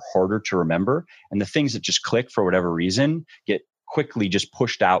things that are harder to remember, and the things that just click for whatever reason get quickly just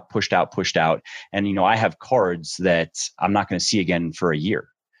pushed out. And, I have cards that I'm not going to see again for a year.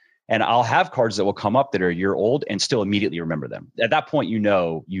 And I'll have cards that will come up that are a year old and still immediately remember them. At that point, you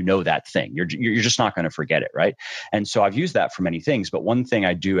know that thing. You're just not going to forget it, right? And so I've used that for many things. But one thing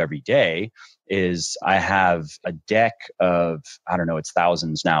I do every day is I have a deck of, I don't know, it's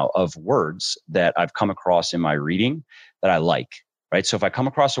thousands now, of words that I've come across in my reading that I like. Right. So if I come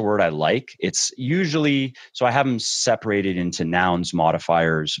across a word I like, it's usually, so I have them separated into nouns,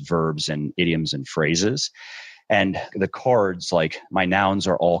 modifiers, verbs, and idioms and phrases. And the cards, like my nouns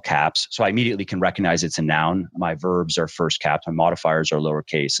are all caps. So I immediately can recognize it's a noun. My verbs are first capped. My modifiers are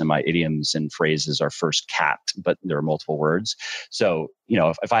lowercase. And my idioms and phrases are first capped, but there are multiple words. So,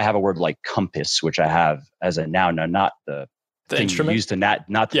 if I have a word like compass, which I have as a noun, now not the thing instrument? Used to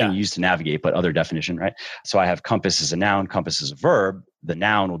thing used to navigate, but other definition, right? So I have compass as a noun, compass as a verb. The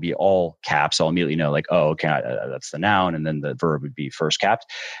noun will be all caps. I'll immediately know like, oh, okay, that's the noun. And then the verb would be first capped.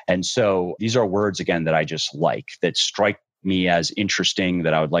 And so these are words, again, that I just like, that strike me as interesting,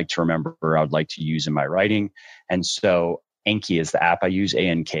 that I would like to remember, or I would like to use in my writing. And so Anki is the app I use,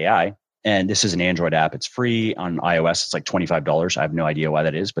 ANKI. And this is an Android app. It's free. On iOS, it's like $25. I have no idea why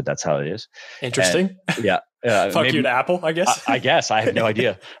that is, but that's how it is. Interesting. And, yeah. Fuck you to Apple, I guess. I guess. I have no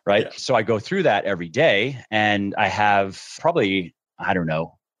idea. Right. Yeah. So I go through that every day, and I have probably, I don't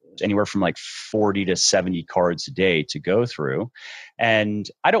know, anywhere from like 40 to 70 cards a day to go through. And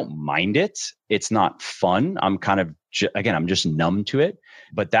I don't mind it. It's not fun. I'm kind of, again, I'm just numb to it.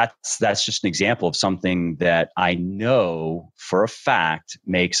 But that's just an example of something that I know for a fact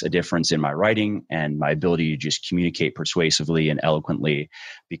makes a difference in my writing and my ability to just communicate persuasively and eloquently.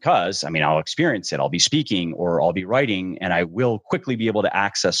 Because, I mean, I'll experience it. I'll be speaking or I'll be writing, and I will quickly be able to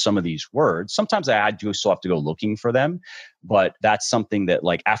access some of these words. Sometimes I do still have to go looking for them. But that's something that,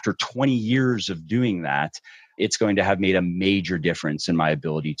 like, after 20 years of doing that, it's going to have made a major difference in my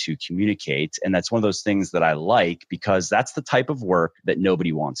ability to communicate. And that's one of those things that I like, because that's the type of work that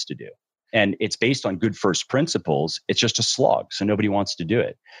nobody wants to do. And it's based on good first principles. It's just a slog. So nobody wants to do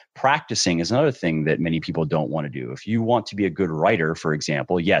it. Practicing is another thing that many people don't want to do. If you want to be a good writer, for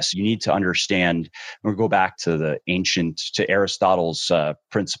example, yes, you need to understand, we'll go back to Aristotle's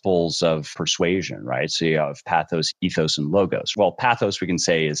principles of persuasion, right? So you have pathos, ethos, and logos. Well, pathos, we can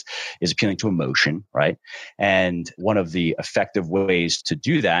say, is appealing to emotion, right? And one of the effective ways to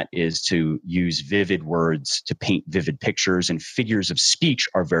do that is to use vivid words to paint vivid pictures, and figures of speech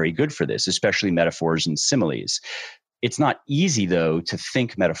are very good for this, especially metaphors and similes. It's not easy, though, to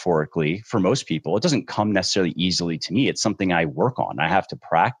think metaphorically for most people. It doesn't come necessarily easily to me. It's something I work on. I have to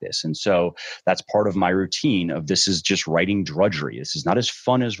practice. And so that's part of my routine of, this is just writing drudgery. This is not as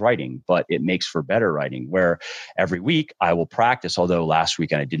fun as writing, but it makes for better writing, where every week I will practice, although last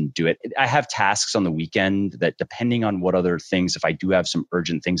weekend I didn't do it. I have tasks on the weekend that, depending on what other things, if I do have some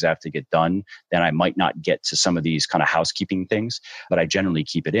urgent things I have to get done, then I might not get to some of these kind of housekeeping things, but I generally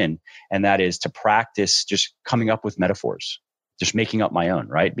keep it in. And that is to practice just coming up with metaphors, just making up my own,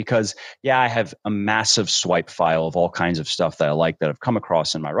 right? Because I have a massive swipe file of all kinds of stuff that I like, that I've come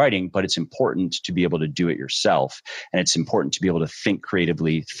across in my writing, but it's important to be able to do it yourself. And it's important to be able to think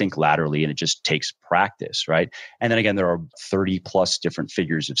creatively, think laterally, and it just takes practice, right? And then again, there are 30 plus different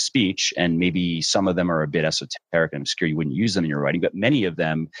figures of speech, and maybe some of them are a bit esoteric and obscure. You wouldn't use them in your writing, but many of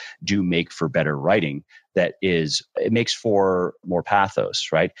them do make for better writing. It makes for more pathos,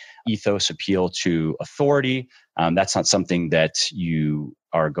 right? Ethos, appeal to authority. That's not something that you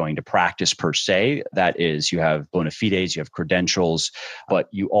are going to practice per se. That is, you have bona fides, you have credentials, but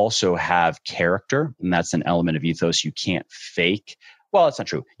you also have character. And that's an element of ethos you can't fake. Well, it's not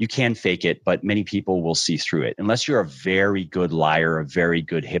true. You can fake it, but many people will see through it. Unless you're a very good liar, a very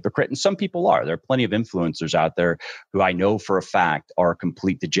good hypocrite. And some people are. There are plenty of influencers out there who I know for a fact are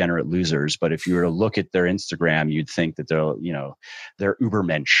complete degenerate losers. But if you were to look at their Instagram, you'd think that they're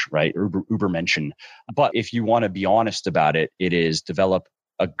Ubermensch, right? Ubermenschen. But if you want to be honest about it, it is develop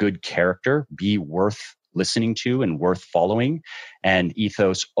a good character, be worth listening to and worth following. And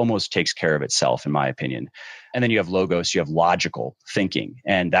ethos almost takes care of itself, in my opinion. And then you have logos, you have logical thinking,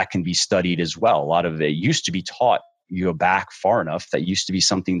 and that can be studied as well. A lot of it used to be taught. You go back far enough, that used to be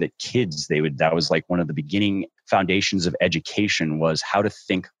something that kids, that was like one of the beginning foundations of education, was how to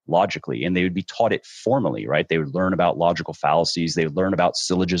think logically. And they would be taught it formally, right? They would learn about logical fallacies. They would learn about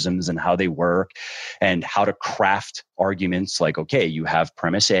syllogisms and how they work, and how to craft arguments like, okay, you have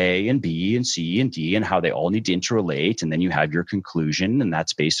premise A and B and C and D, and how they all need to interrelate. And then you have your conclusion, and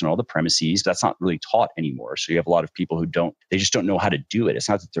that's based on all the premises. That's not really taught anymore. So you have a lot of people who just don't know how to do it. It's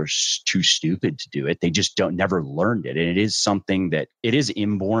not that they're too stupid to do it. They just never learned it. And it is something that it is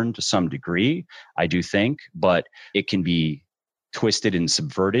inborn to some degree, I do think, but it can be twisted and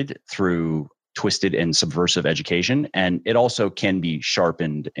subverted through twisted and subversive education. And it also can be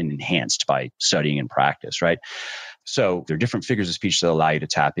sharpened and enhanced by studying and practice, right? So there are different figures of speech that allow you to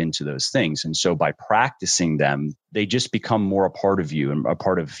tap into those things. And so by practicing them, they just become more a part of you and a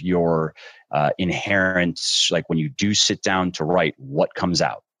part of your inherent, like when you do sit down to write, what comes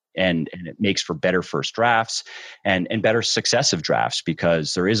out. And it makes for better first drafts and better successive drafts,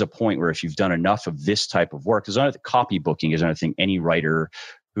 because there is a point where if you've done enough of this type of work, copybooking is another thing any writer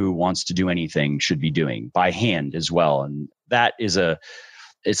who wants to do anything should be doing by hand as well. And that's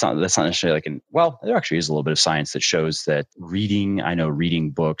not necessarily there actually is a little bit of science that shows that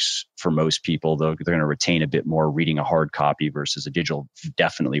reading books, for most people, they're going to retain a bit more reading a hard copy versus a digital,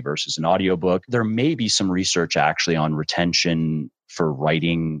 definitely versus an audiobook. There may be some research actually on retention for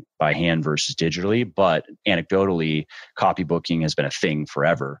writing by hand versus digitally, but anecdotally, copybooking has been a thing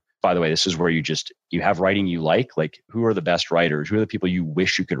forever. By the way, this is where you have writing you like who are the best writers? Who are the people you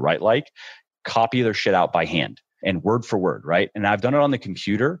wish you could write like? Copy their shit out by hand and word for word, right? And I've done it on the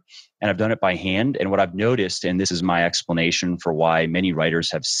computer and I've done it by hand. And what I've noticed, and this is my explanation for why many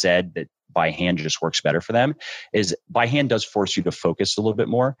writers have said that by hand just works better for them, is by hand does force you to focus a little bit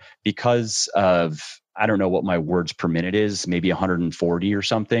more because of, I don't know what my words per minute is, maybe 140 or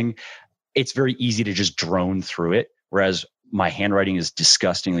something. It's very easy to just drone through it. Whereas my handwriting is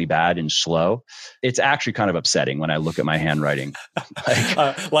disgustingly bad and slow. It's actually kind of upsetting when I look at my handwriting.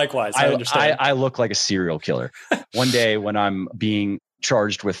 Likewise, I understand. I look like a serial killer. One day when I'm being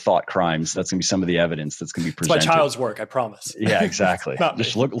charged with thought crimes, that's going to be some of the evidence that's going to be presented. It's my child's work, I promise. Yeah, exactly.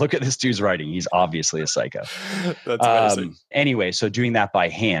 Just look at this dude's writing. He's obviously a psycho. That's amazing. Anyway, so doing that by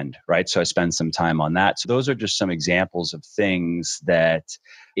hand, right? So I spend some time on that. So those are just some examples of things that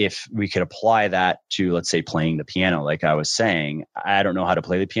if we could apply that to, let's say, playing the piano, like I was saying, I don't know how to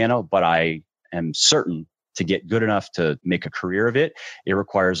play the piano, but I am certain to get good enough to make a career of it, it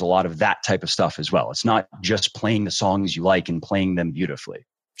requires a lot of that type of stuff as well. It's not just playing the songs you like and playing them beautifully.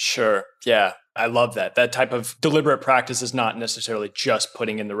 Sure. Yeah. I love that. That type of deliberate practice is not necessarily just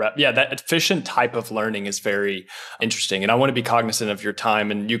putting in the rep. Yeah, that efficient type of learning is very interesting. And I want to be cognizant of your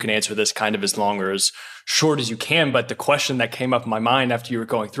time, and you can answer this kind of as long or as short as you can. But the question that came up in my mind after you were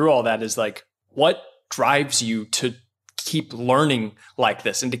going through all that is like, what drives you to keep learning like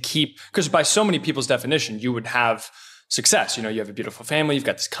this and to keep, because by so many people's definition, you would have success. You know, you have a beautiful family, you've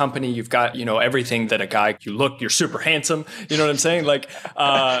got this company, you've got, you know, everything that a guy, you're super handsome. You know what I'm saying? Like,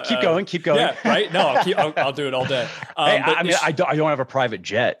 keep going. Yeah, right. No, I'll do it all day. I don't have a private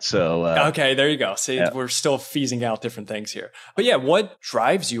jet. So, okay, there you go. See, we're still phasing out different things here, but yeah, what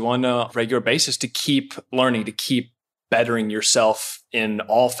drives you on a regular basis to keep learning, to keep bettering yourself in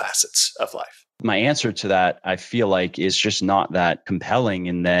all facets of life? My answer to that, I feel like, is just not that compelling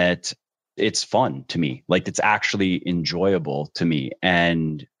in that it's fun to me. Like, it's actually enjoyable to me.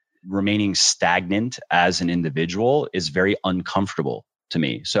 And remaining stagnant as an individual is very uncomfortable to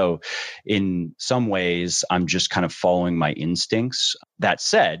me. So in some ways, I'm just kind of following my instincts. That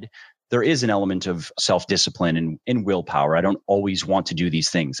said, there is an element of self-discipline and willpower. I don't always want to do these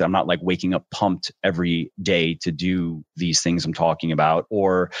things. I'm not like waking up pumped every day to do these things I'm talking about,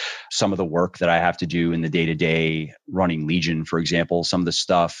 or some of the work that I have to do in the day-to-day running Legion, for example. Some of the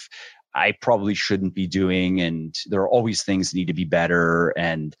stuff I probably shouldn't be doing, and there are always things that need to be better.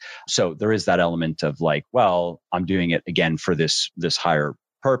 And so there is that element of like, well, I'm doing it again for this higher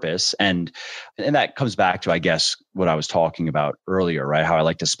purpose. And that comes back to, I guess, what I was talking about earlier, right? How I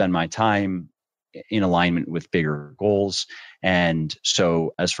like to spend my time in alignment with bigger goals. And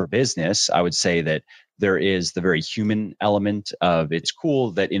so as for business, I would say that there is the very human element of, it's cool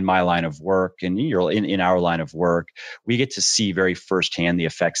that in my line of work and in our line of work, we get to see very firsthand the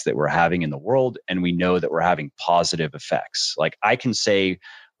effects that we're having in the world. And we know that we're having positive effects. Like, I can say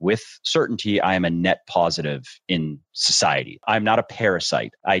with certainty, I am a net positive in society. I'm not a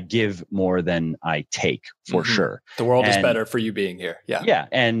parasite. I give more than I take, for sure. The world is better for you being here. Yeah. Yeah.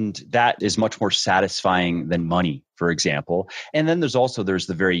 And that is much more satisfying than money, for example. And then there's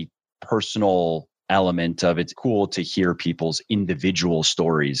the very personal element of, it's cool to hear people's individual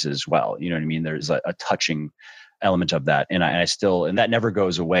stories as well. You know what I mean? There's a touching element of that. And and that never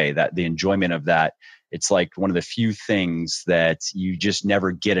goes away, that the enjoyment of that. It's like one of the few things that you just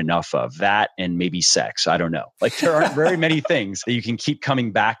never get enough of, that and maybe sex. I don't know. Like, there aren't very many things that you can keep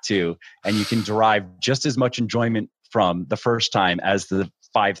coming back to, and you can derive just as much enjoyment from the first time as the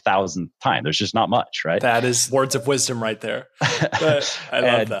 5,000th time. There's just not much, right? That is words of wisdom right there. But I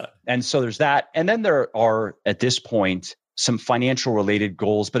love that. And so there's that. And then there are, at this point, some financial related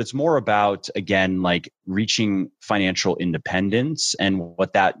goals, but it's more about, again, like reaching financial independence. And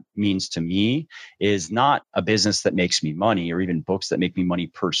what that means to me is not a business that makes me money, or even books that make me money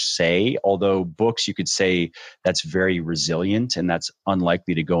per se. Although books, you could say that's very resilient and that's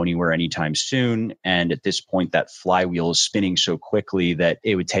unlikely to go anywhere anytime soon. And at this point, that flywheel is spinning so quickly that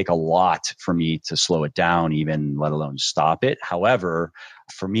it would take a lot for me to slow it down, even let alone stop it. However,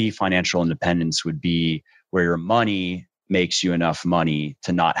 for me, financial independence would be where your money makes you enough money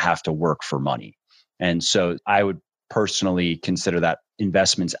to not have to work for money. And so I would personally consider that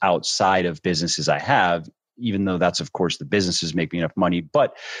investments outside of businesses I have, even though that's, of course, the businesses make me enough money,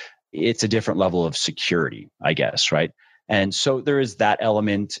 but it's a different level of security, I guess, right? And so there is that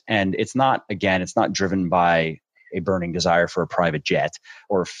element. And it's not driven by a burning desire for a private jet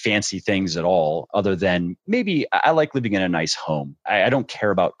or fancy things at all, other than maybe I like living in a nice home. I don't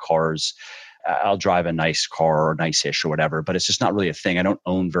care about cars. I'll drive a nice car or nice-ish or whatever, but it's just not really a thing. I don't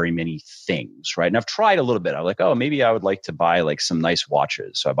own very many things, right? And I've tried a little bit. I'm like, oh, maybe I would like to buy like some nice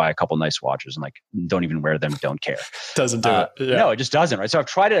watches. So I buy a couple nice watches and like, don't even wear them, don't care. Doesn't do it. Yeah. No, it just doesn't, right? So I've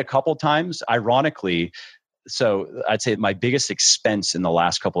tried it a couple times, ironically. So I'd say my biggest expense in the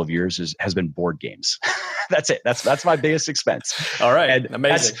last couple of years has been board games. That's it. That's my biggest expense. All right. And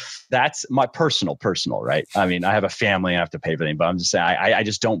amazing. That's my personal, right? I mean, I have a family, I have to pay for them, but I'm just saying I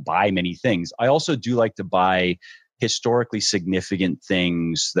just don't buy many things. I also do like to buy historically significant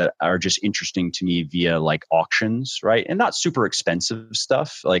things that are just interesting to me via like auctions, right? And not super expensive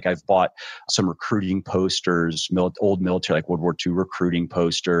stuff. Like I've bought some recruiting posters, old military, like World War II recruiting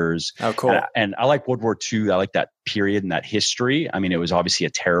posters. Oh, cool. And I like World War II. I like that period and that history. I mean, it was obviously a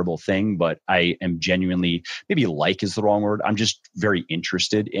terrible thing, but I am genuinely, maybe like is the wrong word. I'm just very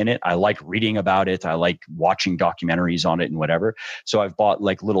interested in it. I like reading about it. I like watching documentaries on it and whatever. So I've bought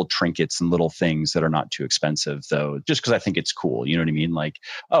like little trinkets and little things that are not too expensive though, just because I think it's cool. You know what I mean? Like,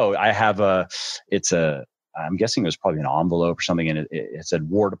 oh, I'm guessing it was probably an envelope or something, and it said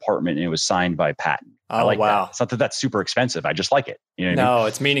War Department, and it was signed by Patton. Oh, I like wow. that. It's not that that's super expensive. I just like it. You know what I mean? No,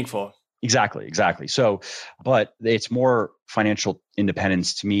 it's meaningful. Exactly. So, but it's more financial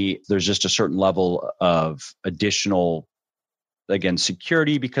independence to me. There's just a certain level of additional, again,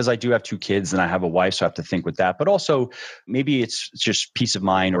 security, because I do have 2 kids and I have a wife, so I have to think with that. But also maybe it's just peace of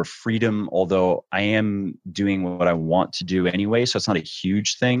mind or freedom, although I am doing what I want to do anyway, so it's not a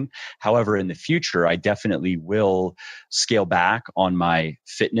huge thing. However, in the future, I definitely will scale back on my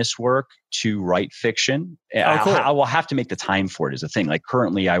fitness work to write fiction. Oh, cool. I will have to make the time for it as a thing. Like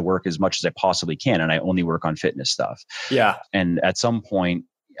currently I work as much as I possibly can and I only work on fitness stuff. Yeah. And at some point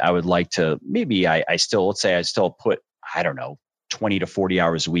I would like to, maybe let's say I still put, I don't know, 20 to 40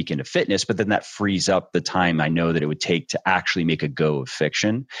 hours a week into fitness, but then that frees up the time I know that it would take to actually make a go of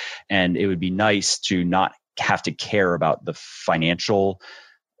fiction. And it would be nice to not have to care about the financial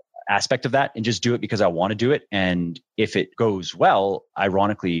aspect of that and just do it because I want to do it. And if it goes well,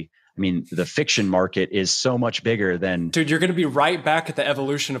 ironically, I mean, the fiction market is so much bigger than... Dude, you're going to be right back at the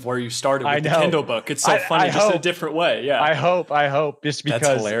evolution of where you started with the know. Kindle book. It's so funny, just in a different way. Yeah. I hope, just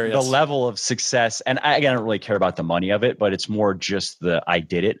because the level of success, and I don't really care about the money of it, but it's more just the I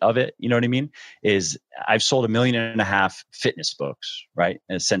did it of it. You know what I mean? Is I've sold 1.5 million fitness books, right?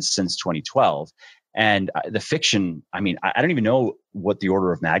 Since 2012. And the fiction, I mean, I don't even know what the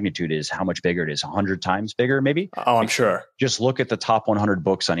order of magnitude is, how much bigger it is, 100 times bigger, maybe. Oh, I'm sure. Just look at the top 100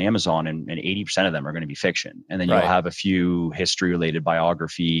 books on Amazon and 80% of them are going to be fiction. And then you'll have a few history related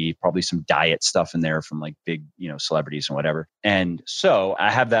biography, probably some diet stuff in there from like big, celebrities and whatever. And so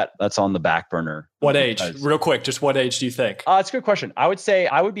I have that's on the back burner. What age? Real quick, just what age do you think? It's a good question. I would say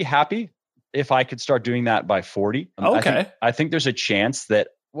I would be happy if I could start doing that by 40. Okay. I think there's a chance that,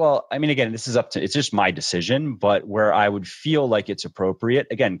 well, I mean, again, this is it's just my decision, but where I would feel like it's appropriate,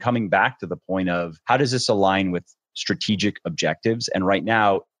 again, coming back to the point of how does this align with strategic objectives? And right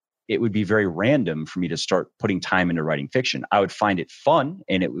now, it would be very random for me to start putting time into writing fiction. I would find it fun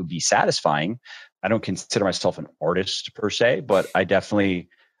and it would be satisfying. I don't consider myself an artist per se, but I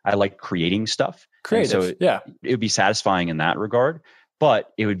like creating stuff. Creative, yeah. It would be satisfying in that regard.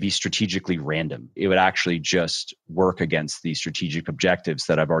 But it would be strategically random. It would actually just work against the strategic objectives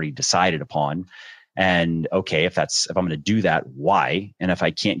that I've already decided upon. And okay, if I'm going to do that, why? And if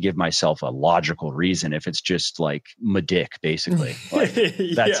I can't give myself a logical reason, if it's just like my dick, basically, like,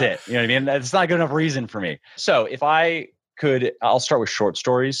 that's it. You know what I mean? That's not a good enough reason for me. So if I could, I'll start with short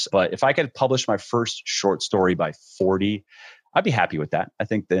stories. But if I could publish my first short story by 40, I'd be happy with that. I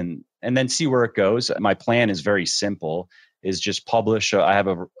think then see where it goes. My plan is very simple. Is just publish. I have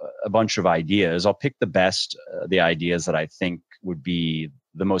a bunch of ideas. I'll pick the best, the ideas that I think would be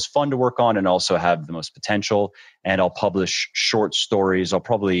the most fun to work on and also have the most potential. And I'll publish short stories. I'll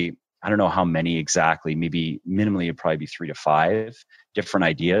probably, I don't know how many exactly, maybe minimally it'd probably be 3 to 5 different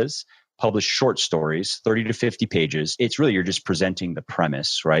ideas. Publish short stories, 30 to 50 pages. It's really, you're just presenting the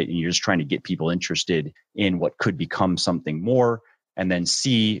premise, right? And you're just trying to get people interested in what could become something more, and then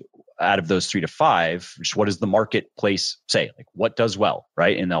see out of those 3 to 5, just what does the marketplace say? Like what does well,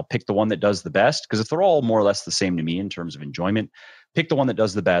 right? And I'll pick the one that does the best, because if they're all more or less the same to me in terms of enjoyment, pick the one that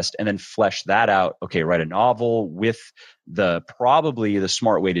does the best and then flesh that out. Okay, write a novel with probably the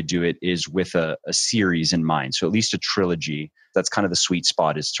smart way to do it is with a series in mind. So at least a trilogy. That's kind of the sweet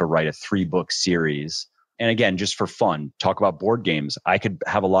spot, is to write a 3-book series. And again, just for fun, talk about board games. I could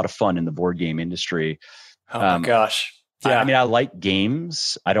have a lot of fun in the board game industry. Oh my gosh. Yeah. I mean, I like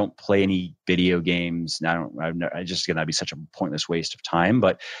games. I don't play any video games. That'd be such a pointless waste of time.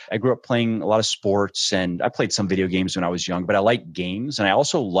 But I grew up playing a lot of sports and I played some video games when I was young, but I like games. And I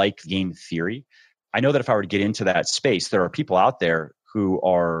also like game theory. I know that if I were to get into that space, there are people out there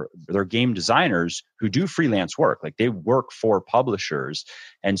they're game designers who do freelance work. Like they work for publishers.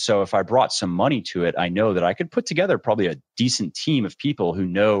 And so if I brought some money to it, I know that I could put together probably a decent team of people who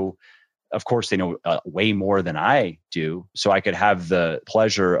know. Of course, they know way more than I do. So I could have the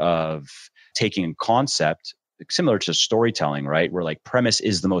pleasure of taking a concept, similar to storytelling, right? Where like premise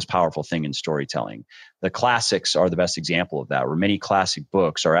is the most powerful thing in storytelling. The classics are the best example of that, where many classic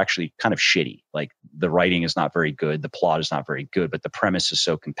books are actually kind of shitty. Like the writing is not very good, the plot is not very good, but the premise is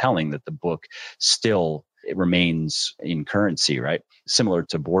so compelling that the book still it remains in currency, right? Similar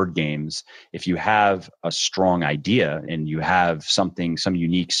to board games, if you have a strong idea and you have some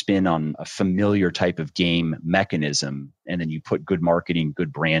unique spin on a familiar type of game mechanism, and then you put good marketing,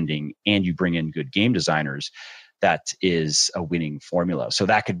 good branding, and you bring in good game designers, that is a winning formula. So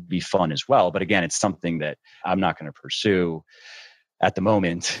that could be fun as well. But again, it's something that I'm not going to pursue at the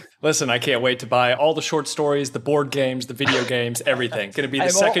moment. Listen, I can't wait to buy all the short stories, the board games, the video games, everything. It's going to be the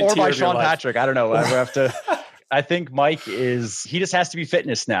second tier of Sean your life. Patrick. I don't know. I have to. I think Mike he just has to be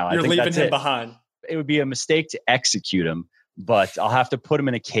fitness now. You're leaving him behind. It would be a mistake to execute him, but I'll have to put him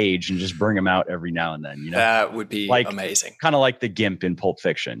in a cage and just bring him out every now and then. You know, that would be amazing. Kind of like the Gimp in Pulp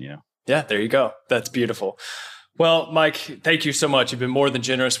Fiction. You know. Yeah, there you go. That's beautiful. Well, Mike, thank you so much. You've been more than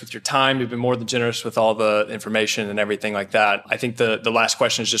generous with your time. You've been more than generous with all the information and everything like that. I think the last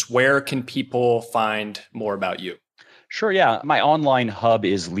question is just where can people find more about you? Sure. Yeah. My online hub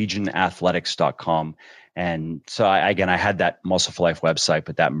is legionathletics.com. And so I had that Muscle for Life website,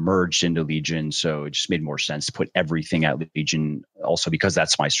 but that merged into Legion. So it just made more sense to put everything at Legion, also because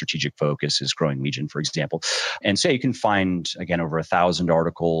that's my strategic focus is growing Legion, for example. And so you can find, again, over 1,000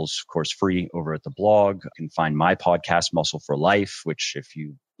 articles, of course, free over at the blog. You can find my podcast, Muscle for Life, which if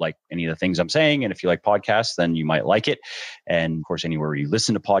you like any of the things I'm saying, and if you like podcasts, then you might like it. And of course, anywhere you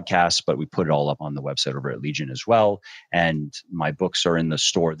listen to podcasts, but we put it all up on the website over at Legion as well. And my books are in the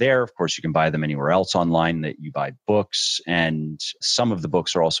store there. Of course, you can buy them anywhere else online that you buy books. And some of the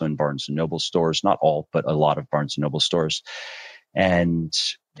books are also in Barnes & Noble stores, not all, but a lot of Barnes & Noble stores. And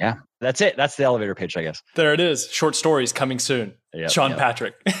yeah, that's it. That's the elevator pitch, I guess. There it is. Short stories coming soon. Sean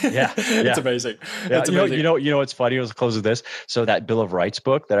Patrick. Yeah. It's amazing. It's amazing. You know what's funny? I'll close with this. So that Bill of Rights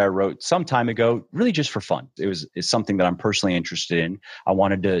book that I wrote some time ago, really just for fun. It's something that I'm personally interested in. I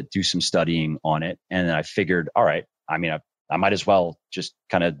wanted to do some studying on it. And then I figured, all right, I mean, I might as well just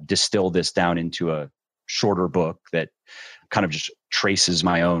kind of distill this down into a shorter book that kind of just traces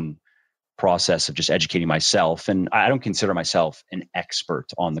my own process of just educating myself. And I don't consider myself an expert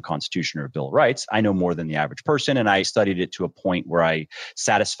on the Constitution or Bill of Rights. I know more than the average person. And I studied it to a point where I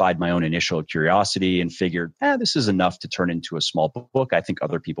satisfied my own initial curiosity and figured, this is enough to turn into a small book. I think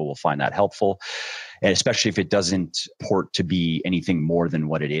other people will find that helpful. And especially if it doesn't purport to be anything more than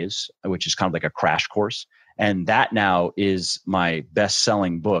what it is, which is kind of like a crash course. And that now is my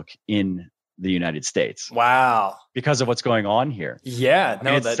best-selling book in the United States. Wow. Because of what's going on here. Yeah. I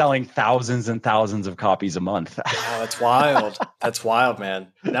mean, it's selling thousands and thousands of copies a month. Oh, that's wild. That's wild,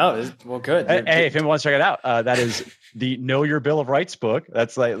 man. No, well, good. Hey, if anyone wants to check it out, that is the Know Your Bill of Rights book.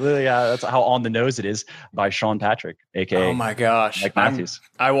 That's like literally, that's how on the nose it is by Sean Patrick, aka oh my gosh, Mike Matthews.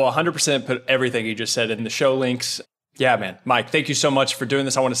 I will 100% put everything you just said in the show links. Yeah, man. Mike, thank you so much for doing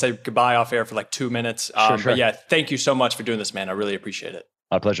this. I want to say goodbye off air for like 2 minutes. Sure. But yeah, thank you so much for doing this, man. I really appreciate it.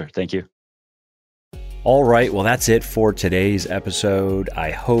 My pleasure. Thank you. All right, well, that's it for today's episode. I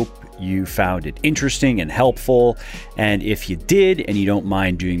hope you found it interesting and helpful. And if you did, and you don't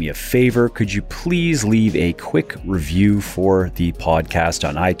mind doing me a favor, could you please leave a quick review for the podcast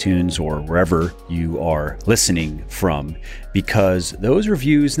on iTunes or wherever you are listening from? Because those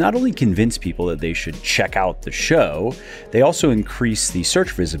reviews not only convince people that they should check out the show, they also increase the search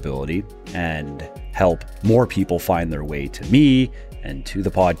visibility and help more people find their way to me and to the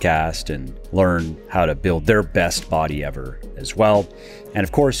podcast and learn how to build their best body ever as well. And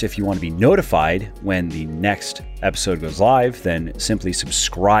of course, if you want to be notified when the next episode goes live, then simply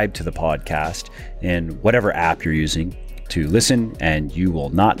subscribe to the podcast in whatever app you're using to listen, and you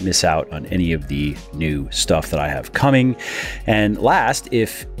will not miss out on any of the new stuff that I have coming. And last,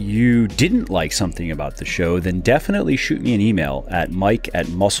 if you didn't like something about the show, then definitely shoot me an email at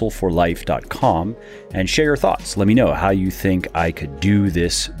mike@muscleforlife.com and share your thoughts. Let me know how you think I could do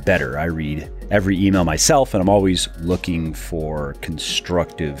this better. I read every email myself, and I'm always looking for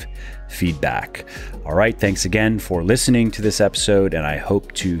constructive feedback. All right, thanks again for listening to this episode, and I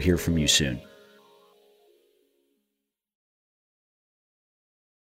hope to hear from you soon.